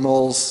 Councilor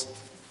Moles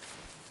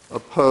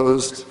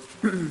opposed.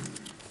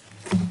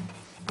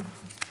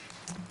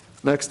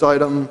 Next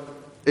item,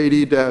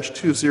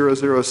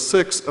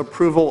 80-2006,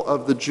 approval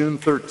of the June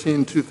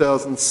 13,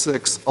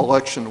 2006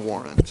 election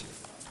warrant.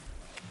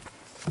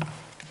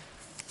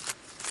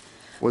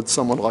 Would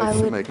someone I like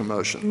to would make a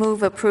motion?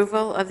 Move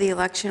approval of the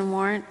election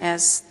warrant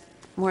as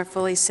more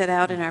fully set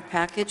out in our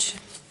package.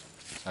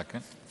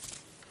 Second?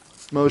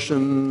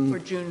 Motion For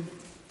June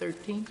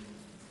 13,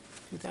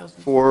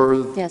 2000.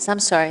 for, Yes, I'm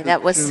sorry,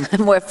 that was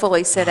more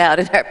fully set out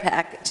in our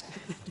package.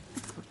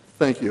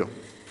 thank you.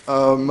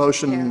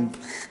 Motion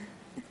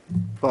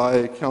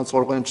by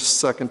Councilor Lynch,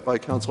 second by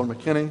Councilor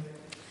McKinney.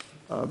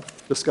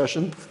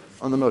 Discussion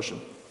on the motion.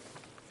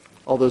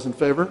 All those in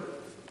favor?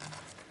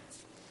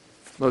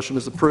 Motion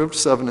is approved,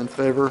 7 in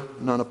favor,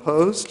 none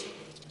opposed.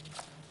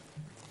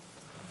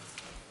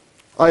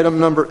 Item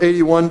number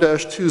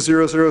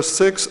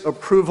 81-2006,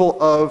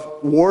 approval of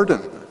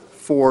warden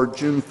for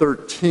June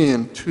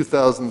 13,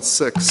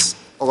 2006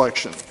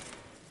 election.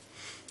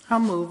 I'll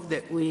move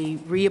that we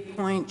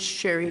reappoint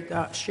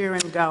Sharon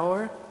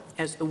Gower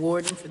as the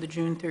warden for the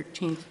June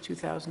 13,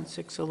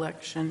 2006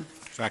 election,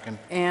 Second.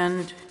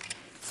 and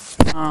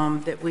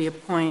that we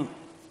appoint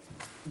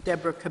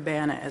Deborah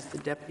Cabana as the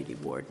deputy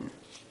warden.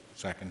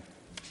 Second.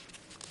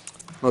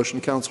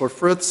 Motion, Councilor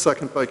Fritz,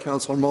 second by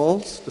Councilor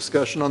Moles.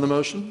 Discussion on the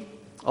motion.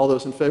 All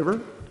those in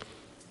favor?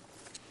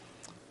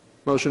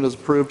 Motion is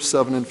approved,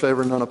 7 in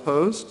favor, none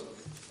opposed.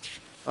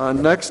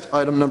 Next,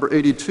 item number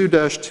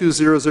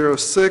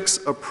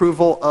 82-2006,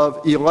 approval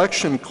of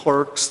election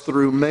clerks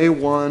through May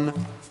 1,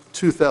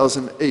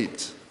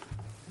 2008.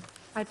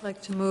 I'd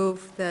like to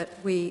move that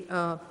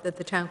that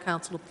the town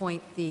council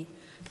appoint the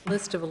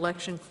list of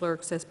election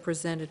clerks as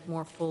presented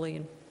more fully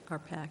in our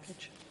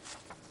package.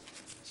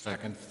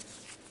 Second.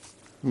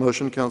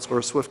 Motion,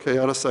 Councilor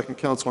Swift-Kayada, second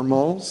Councilor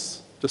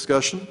Moles.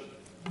 Discussion?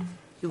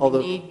 Do All we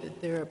the- need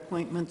that their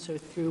appointments are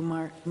through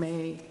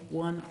May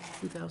 1,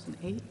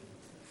 2008?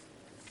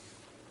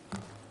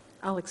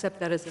 I'll accept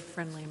that as a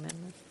friendly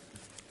amendment.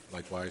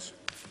 Likewise.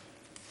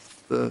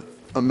 The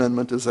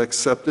amendment is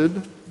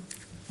accepted.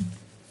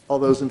 All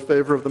those in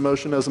favor of the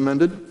motion as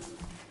amended?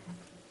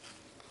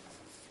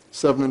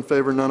 7 in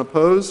favor, none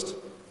opposed.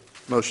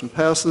 Motion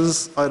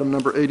passes. Item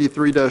number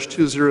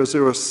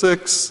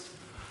 83-2006,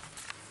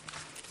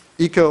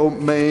 Eco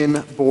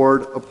Main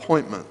Board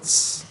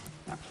appointments.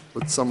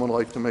 Would someone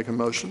like to make a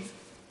motion?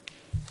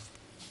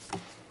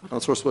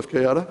 Councilor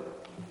Swift-Kayada?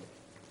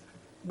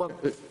 Well,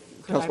 could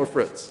I- Councilor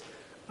Fritz?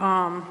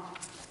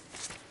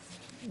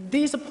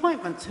 These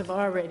appointments have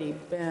already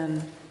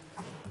been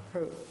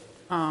approved.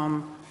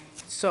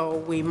 So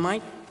we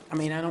might, I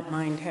mean, I don't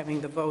mind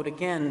having the vote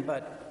again,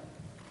 but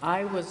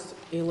I was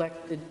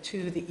elected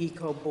to the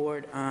Eco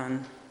Board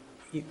on,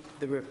 we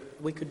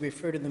could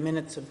refer to the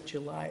minutes of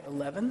July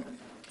 11th.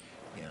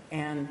 Yeah.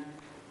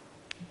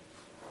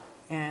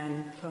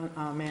 And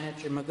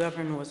Manager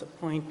McGovern was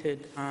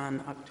appointed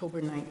on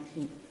October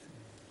 19th.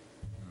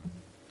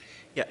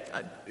 Yeah,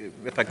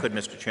 if I could,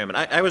 Mr. Chairman,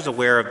 I was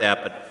aware of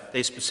that, but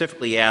they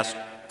specifically asked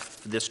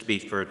for this to be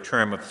for a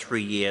term of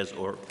 3 years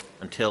or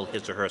until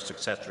his or her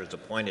successor is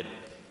appointed,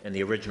 and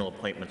the original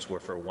appointments were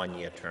for a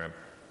 1-year term.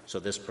 So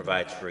this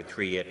provides for a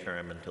 3-year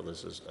term until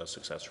this is a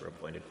successor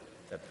appointed.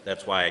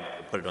 That's why I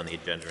put it on the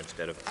agenda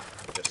instead of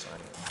just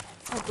signing it.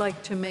 I'd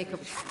like to make a,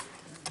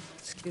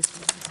 excuse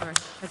me, I'm sorry.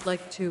 I'd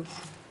like to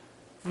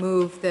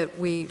move that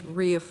we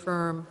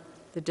reaffirm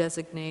the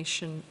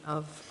designation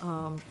of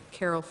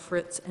Carol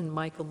Fritz and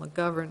Michael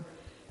McGovern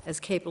as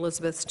Cape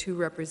Elizabeth's 2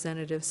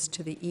 representatives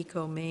to the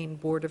Eco Maine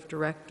Board of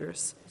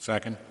Directors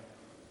Second?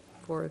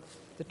 for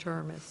the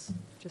term as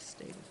just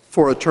stated.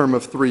 For a term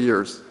of 3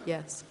 years.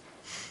 Yes.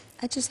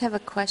 I just have a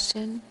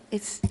question.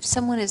 If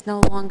someone is no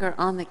longer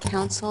on the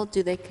council,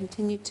 do they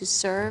continue to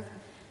serve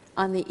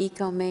on the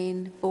Eco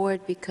Maine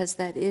Board because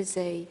that is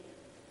a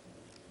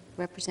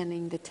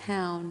representing the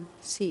town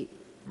seat?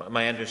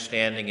 My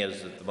understanding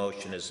is that the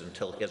motion is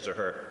until his or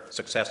her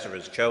successor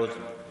is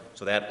chosen,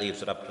 so that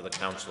leaves it up to the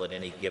council at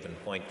any given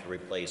point to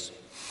replace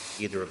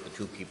either of the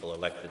 2 people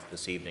elected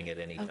this evening at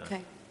any time.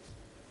 Okay.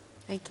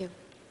 Thank you.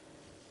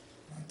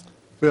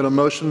 We had a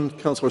motion,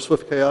 Councilor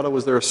Swift-Kayata.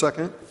 Was there a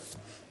second?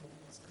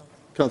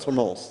 Councilor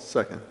Moles,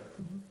 second.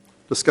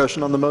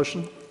 Discussion on the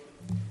motion?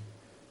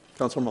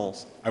 Councilor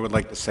Moles. I would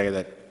like to say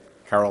that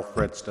Carol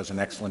Fritz does an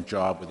excellent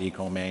job with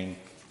Eco Maine,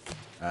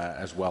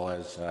 as well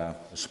as the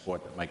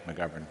support that Mike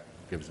McGovern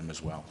gives them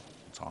as well.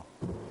 That's all.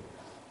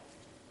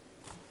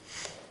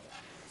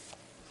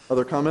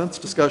 Other comments,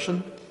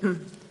 discussion?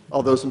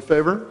 All those in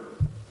favor?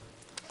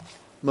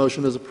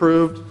 Motion is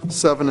approved,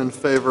 7 in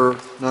favor,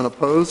 none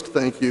opposed.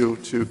 Thank you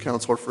to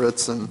Councilor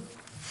Fritz and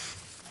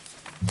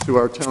to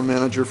our town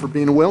manager for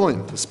being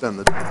willing to spend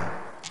the time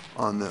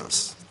on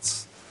this.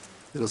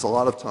 It is a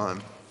lot of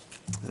time,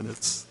 and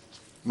it's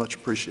much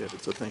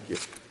appreciated, so thank you.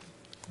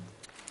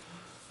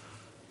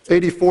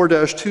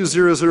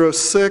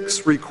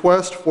 84-2006,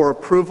 request for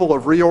approval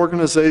of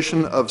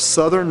reorganization of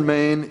Southern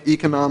Maine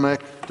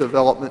Economic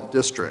Development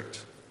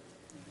District.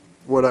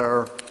 Would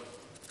our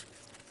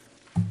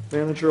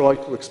manager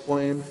like to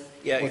explain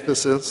what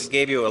this is? We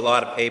gave you a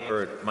lot of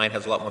paper. Mine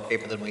has a lot more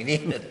paper than we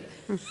needed.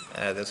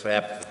 This would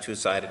happen to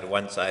 2-sided to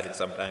 1-sided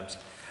sometimes.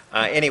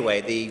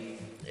 Anyway,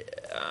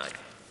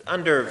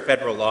 under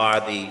federal law,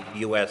 the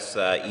U.S.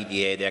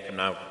 EDA, the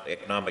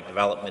Economic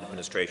Development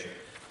Administration,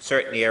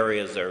 certain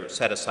areas are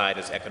set aside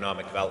as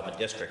economic development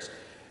districts.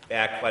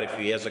 Back quite a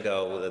few years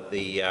ago,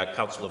 the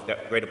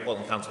Greater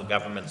Portland Council of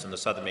Governments and the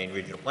Southern Maine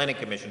Regional Planning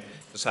Commission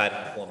decided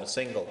to form a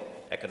single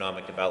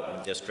economic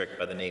development district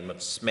by the name of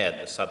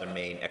SMED, the Southern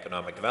Maine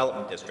Economic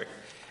Development District.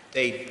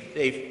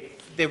 They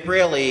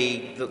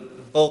really,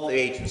 both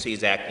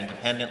agencies act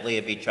independently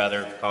of each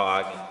other,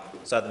 COG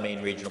and Southern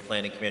Maine Regional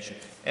Planning Commission,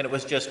 and it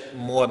was just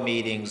more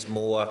meetings,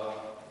 more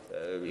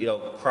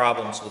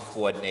problems with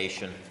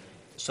coordination.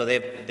 So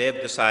they've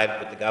decided,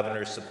 with the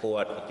governor's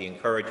support, with the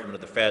encouragement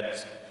of the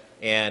feds,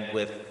 and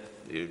with,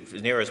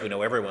 as near as we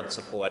know, everyone's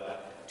support,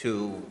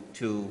 to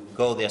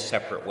go their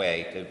separate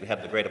way, to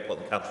have the Greater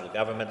Portland Council of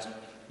Governments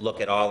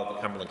look at all of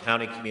the Cumberland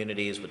County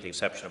communities, with the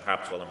exception of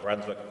Harpswell and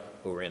Brunswick,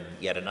 who are in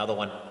yet another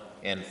one,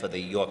 and for the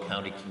York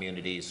County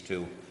communities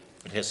to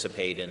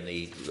participate in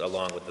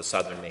along with the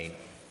Southern Maine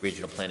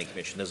Regional Planning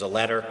Commission. There's a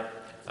letter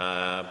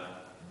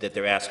that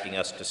they're asking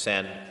us to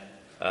send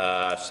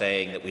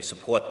saying that we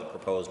support the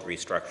proposed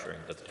restructuring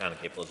that the town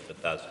of Cape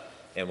Elizabeth does,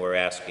 and we're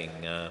asking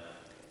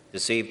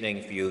this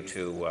evening for you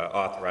to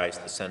authorize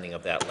the sending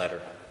of that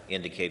letter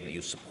indicating that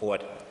you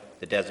support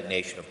the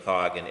designation of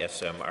COG and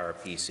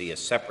SMRPC as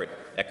separate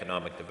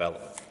economic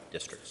development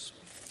districts.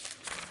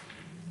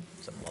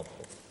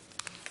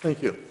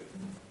 Thank you.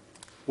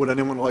 Would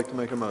anyone like to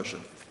make a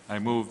motion? I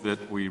move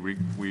that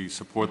we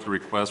support the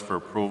request for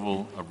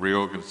approval of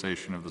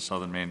reorganization of the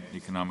Southern Maine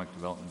Economic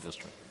Development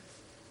District.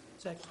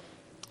 Second.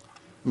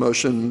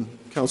 Motion,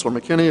 Councilor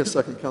McKinney, a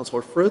second,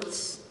 Councilor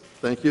Fritz.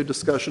 Thank you.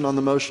 Discussion on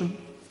the motion?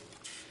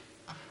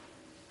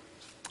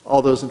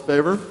 All those in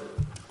favor?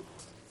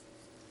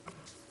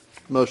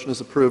 Motion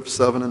is approved,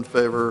 7 in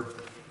favor,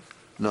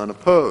 none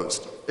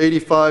opposed.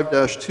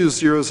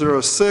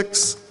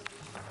 85-2006,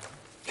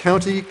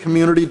 County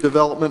Community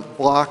Development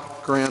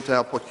Block Grant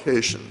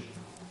Application.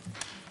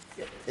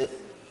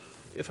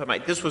 If I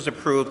might, this was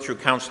approved through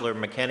Councilor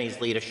McKenney's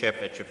leadership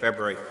at your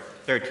February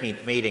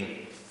 13th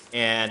meeting,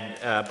 and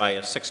by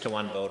a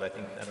 6-to-1 vote. I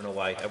don't know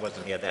why I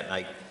wasn't here that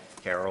night,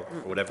 Carol,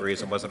 for whatever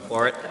reason, wasn't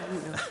for it.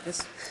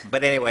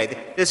 But anyway,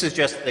 this is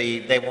just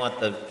they want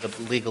the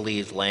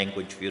legalese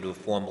language for you to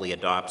formally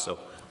adopt, so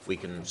we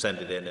can send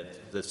it in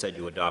that said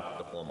you adopt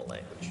the formal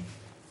language.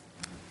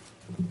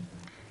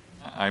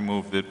 I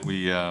move that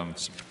we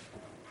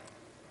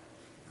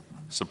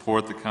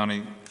support the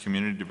County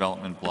Community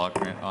Development Block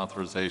Grant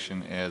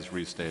authorization as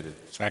restated.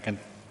 Second?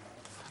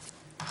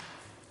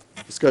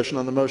 Discussion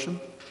on the motion?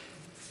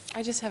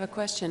 I just have a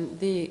question.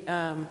 The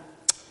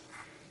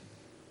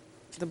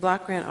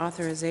block grant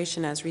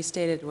authorization, as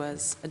restated,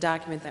 was a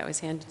document that was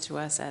handed to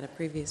us at a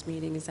previous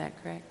meeting. Is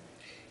that correct?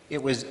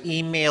 It was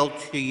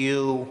emailed to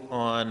you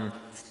on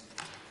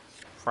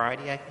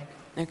Friday, I think.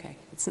 Okay.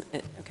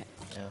 Okay.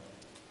 Yeah.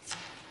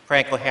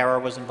 Frank O'Hara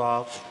was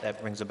involved.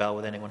 That rings a bell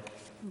with anyone?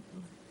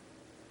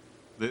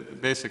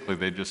 Basically,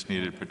 they just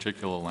needed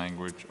particular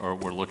language, or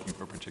were looking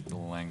for particular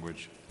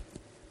language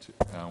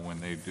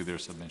when they do their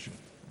submission.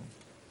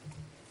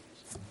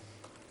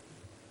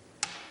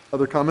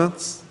 Other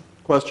comments,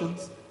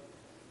 questions?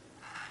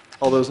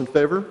 All those in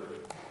favor?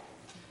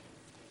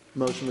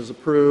 Motion is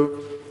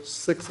approved.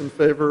 6 in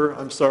favor,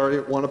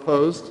 1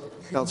 opposed.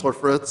 Counselor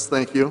Fritz,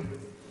 thank you.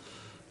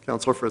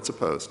 Counselor Fritz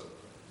opposed.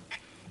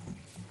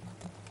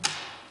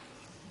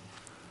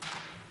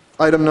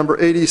 Item number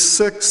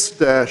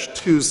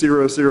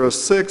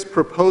 86-2006,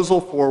 proposal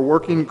for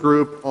working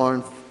group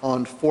on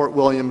Fort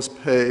Williams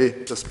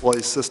pay display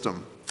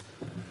system.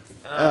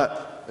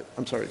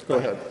 I'm sorry, go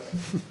ahead.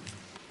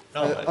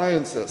 No, I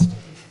insist.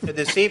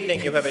 This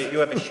evening, you have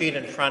a sheet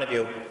in front of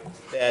you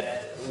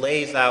that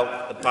lays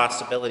out the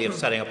possibility of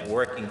setting up a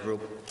working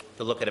group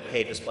to look at a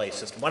pay display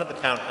system. One of the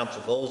town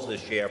council goals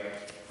this year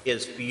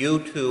is for you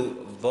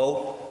to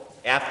vote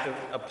after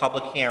a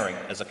public hearing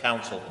as a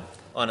council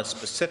on a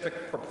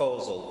specific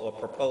proposal or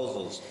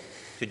proposals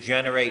to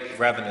generate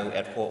revenue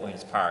at Fort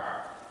Williams Park.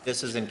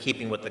 This is in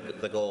keeping with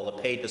the goal of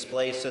the pay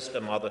display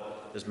system.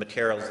 There's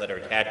materials that are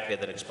attached here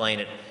that explain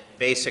it.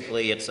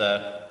 Basically, it's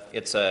a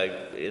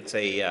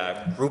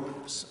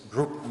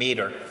group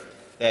meter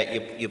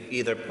that you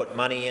either put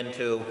money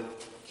into,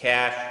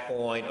 cash,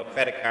 coin, or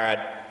credit card.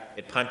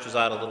 It punches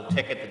out a little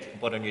ticket that you can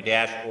put on your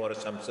dashboard, or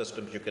some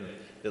systems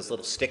there's a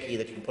little sticky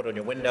that you can put on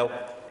your window,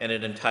 and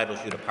it entitles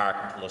you to park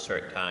until a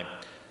certain time.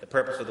 The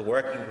purpose of the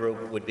working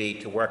group would be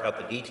to work out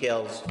the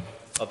details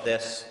of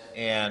this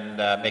and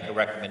make a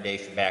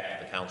recommendation back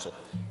to the council.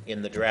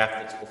 In the draft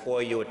that's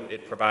before you,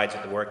 it provides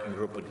that the working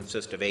group would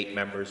consist of 8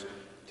 members,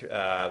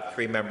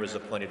 3 members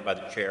appointed by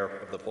the chair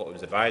of the Fort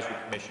Williams Advisory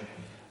Commission,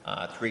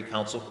 3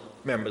 council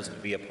members to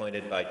be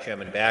appointed by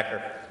Chairman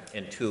Backer,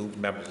 and 2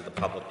 members of the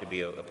public to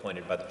be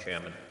appointed by the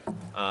chairman.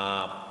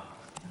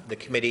 The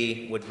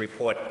committee would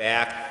report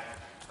back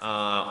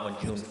on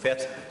June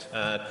 5th,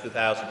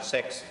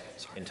 2006,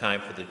 in time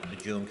for the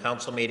June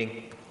council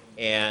meeting.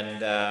 And,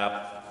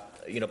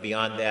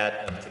 beyond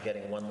that, I'm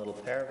forgetting one little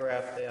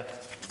paragraph there.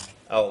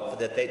 Oh,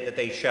 that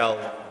they shall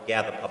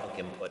gather public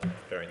input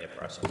during their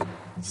process.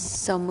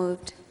 So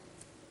moved.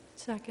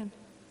 Second.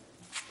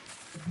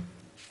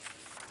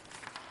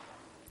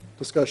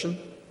 Discussion?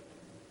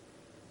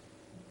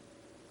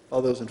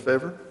 All those in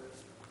favor?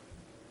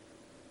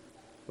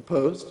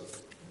 Opposed?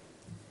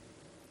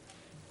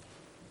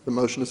 The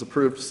motion is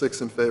approved,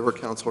 6 in favor,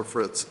 Counselor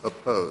Fritz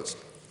opposed.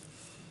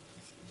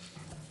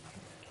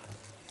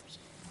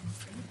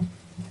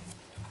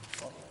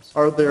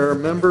 Are there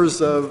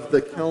members of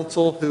the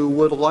council who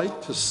would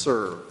like to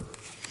serve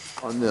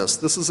on this?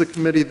 This is a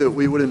committee that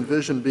we would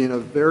envision being a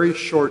very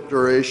short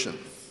duration,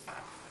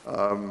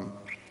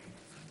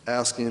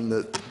 asking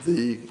that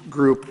the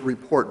group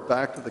report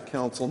back to the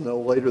council no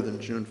later than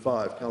June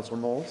 5. Councilor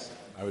Moles?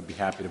 I would be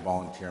happy to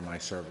volunteer my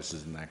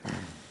services in that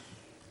committee.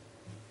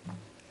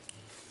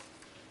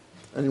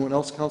 Anyone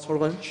else, Councilor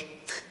Lynch?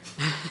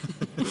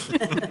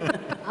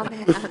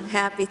 I'm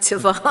happy to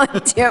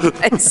volunteer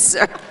my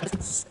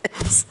services.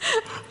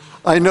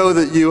 I know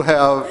that you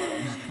have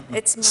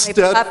It's my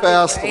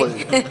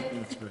steadfastly puppy,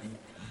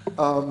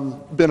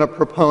 right? been a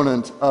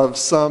proponent of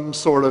some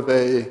sort of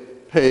a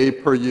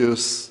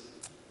pay-per-use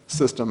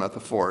system at the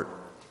fort.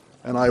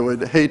 And I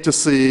would hate to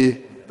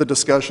see the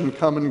discussion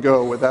come and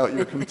go without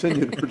your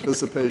continued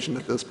participation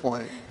at this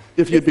point,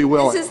 if you'd be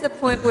willing. This is the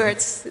point where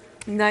it's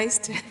nice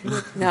to,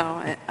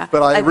 no.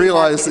 But I I'd be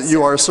realize happy to that you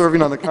serve. are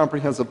serving on the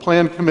Comprehensive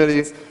Plan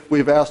Committee.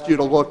 We've asked you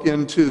to look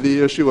into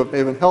the issue of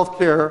Haven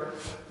Healthcare,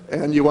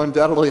 and you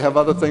undoubtedly have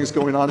other things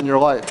going on in your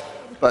life.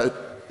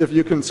 But if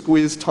you can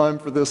squeeze time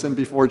for this in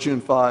before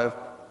June 5,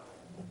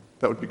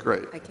 that would be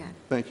great. I can.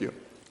 Thank you.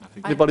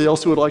 Anybody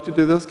else who would like to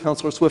do this?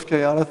 Councilor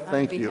Swift-Kayada,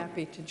 thank I'd be you.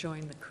 happy to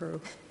join the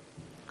crew.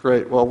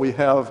 Great. Well, we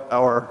have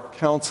our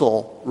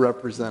council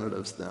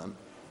representatives then.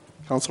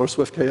 Councilor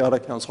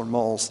Swift-Kayada, Councilor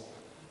Moles,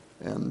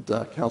 and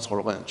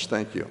Councilor Lynch.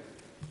 Thank you.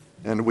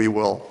 And we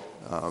will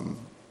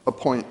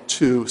appoint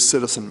 2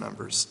 citizen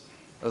members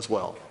as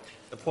well.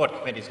 The Port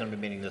Committee is going to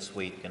be meeting this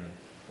week, and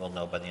we'll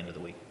know by the end of the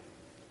week.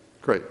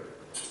 Great.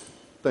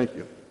 Thank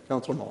you.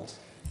 Councilor Moles.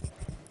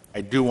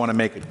 I do want to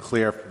make it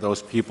clear for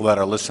those people that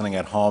are listening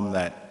at home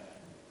that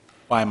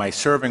by my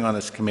serving on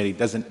this committee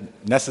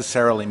doesn't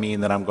necessarily mean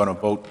that I'm going to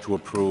vote to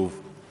approve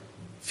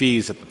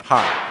fees at the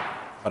park,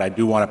 but I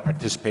do want to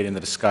participate in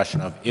the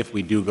discussion of if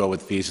we do go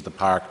with fees at the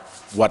park,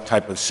 what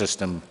type of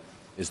system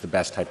is the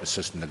best type of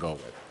system to go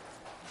with.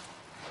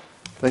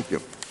 Thank you.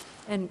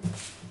 And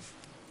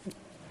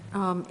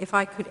if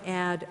I could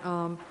add,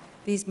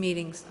 these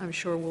meetings, I'm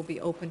sure, will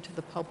be open to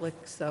the public,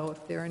 so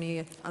if there are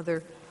any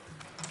other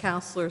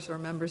counselors or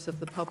members of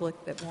the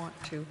public that want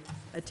to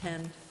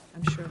attend,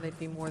 I'm sure they'd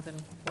be more than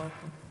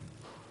welcome.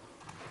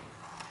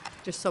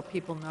 Just so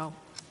people know.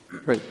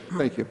 Great,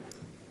 thank you.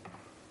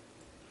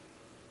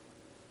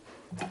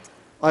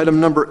 Item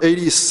number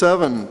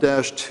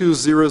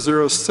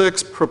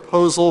 87-2006,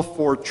 proposal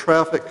for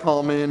traffic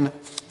calming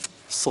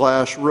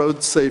 /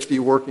 road safety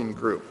working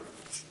group.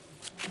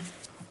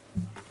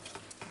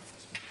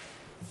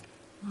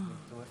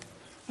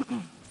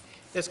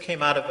 This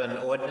came out of an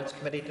ordinance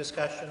committee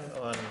discussion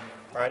on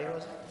Friday,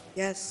 was it?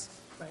 Yes.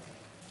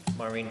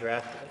 Maureen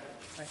drafted it?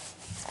 Right.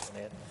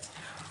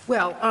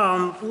 Well,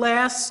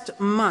 last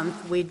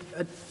month, we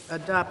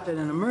adopted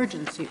an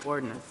emergency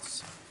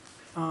ordinance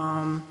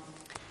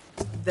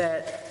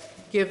that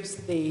gives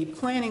the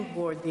planning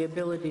board the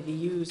ability to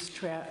use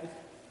traffic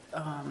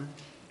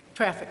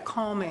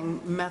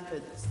calming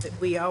methods that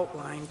we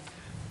outlined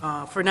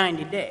for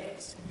 90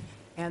 days.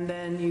 And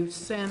then you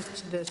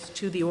sent this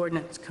to the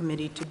ordinance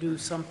committee to do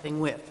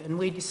something with. And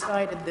we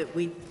decided that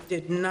we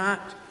did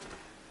not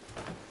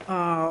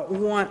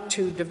want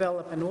to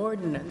develop an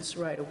ordinance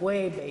right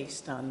away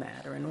based on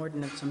that, or an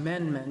ordinance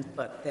amendment,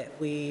 but that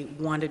we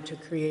wanted to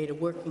create a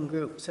working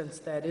group, since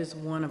that is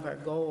one of our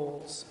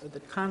goals, or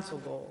the council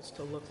goals,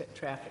 to look at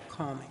traffic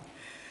calming.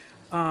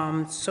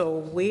 So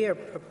we are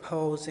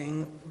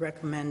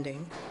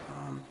recommending,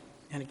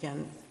 and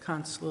again,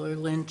 Councilor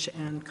Lynch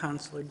and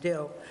Councilor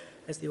Dill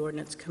as the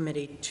ordinance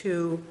committee,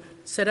 to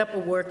set up a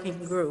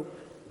working group.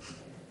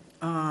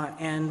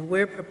 And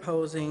we're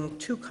proposing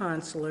 2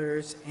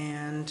 councilors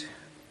and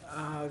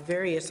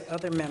various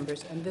other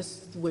members, and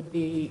this would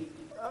be,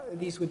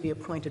 these would be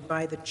appointed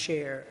by the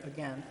chair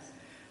again,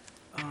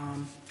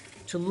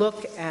 to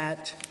look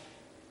at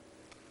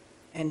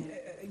and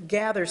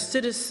gather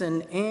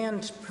citizen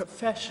and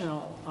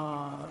professional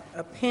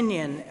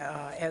opinion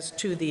as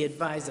to the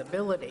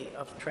advisability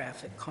of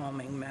traffic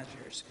calming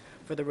measures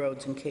for the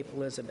roads in Cape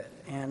Elizabeth,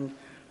 and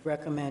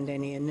recommend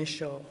any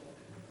initial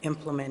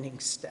implementing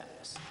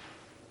steps,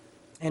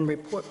 and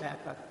report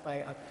back up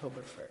by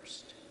October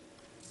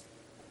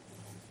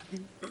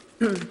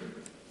 1st.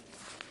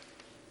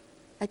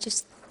 I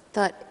just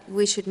thought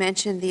we should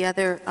mention the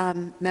other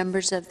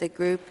members of the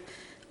group.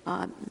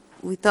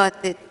 We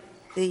thought that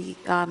the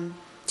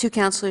 2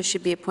 councilors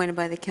should be appointed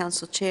by the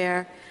council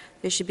chair.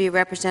 There should be a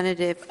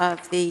representative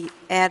of the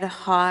ad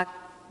hoc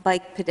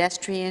bike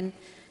pedestrian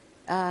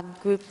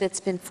group that's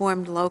been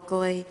formed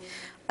locally,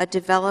 a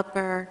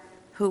developer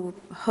who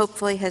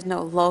hopefully has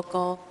no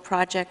local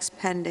projects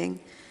pending,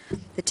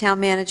 the town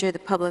manager, the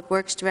public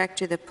works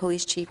director, the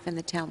police chief, and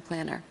the town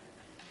planner.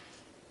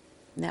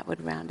 And that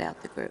would round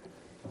out the group.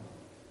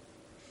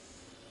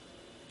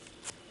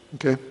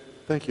 Okay,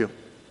 thank you.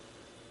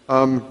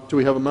 Do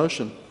we have a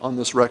motion on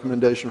this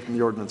recommendation from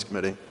the ordinance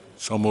committee?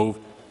 So moved.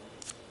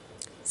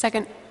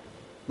 Second.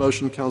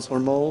 Motion, Councilor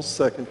Moles,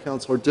 second,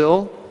 Councilor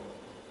Dill.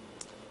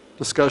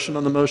 Discussion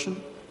on the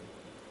motion?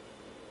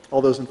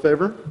 All those in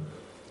favor?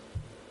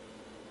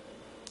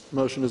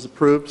 Motion is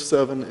approved,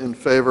 7 in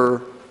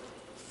favor,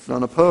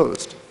 none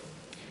opposed.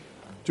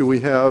 Do we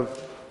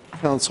have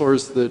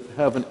councilors that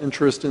have an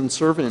interest in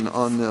serving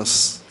on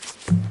this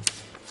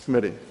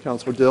committee?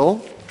 Councilor Dill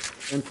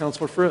and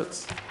Councilor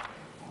Fritz.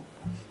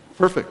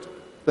 Perfect.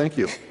 Thank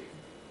you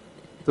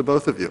to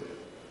both of you.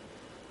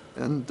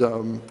 And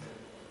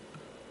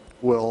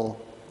we'll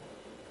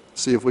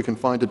see if we can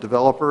find a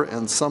developer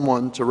and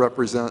someone to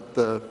represent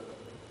the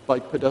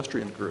bike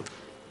pedestrian group.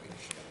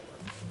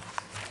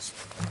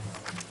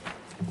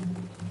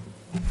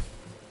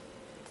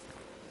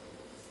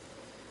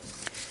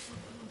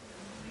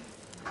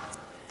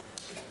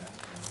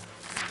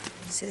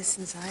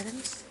 Citizens'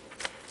 items?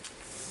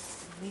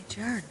 We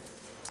adjourn.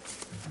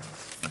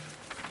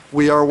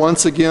 We are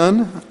once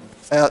again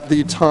at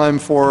the time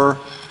for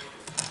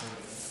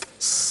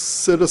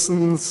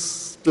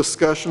citizens'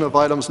 discussion of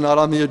items not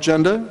on the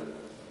agenda.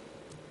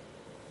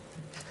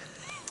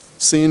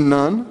 Seeing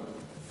none,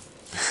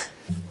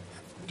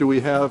 do we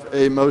have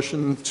a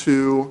motion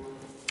to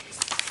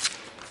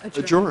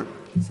adjourn?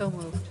 So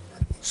moved.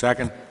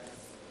 Second.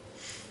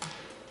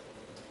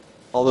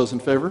 All those in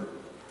favor?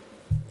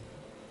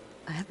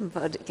 I haven't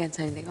voted against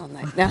anything all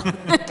night, no.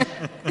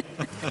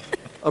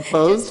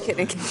 Opposed? Just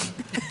kidding.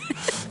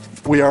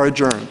 We are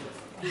adjourned.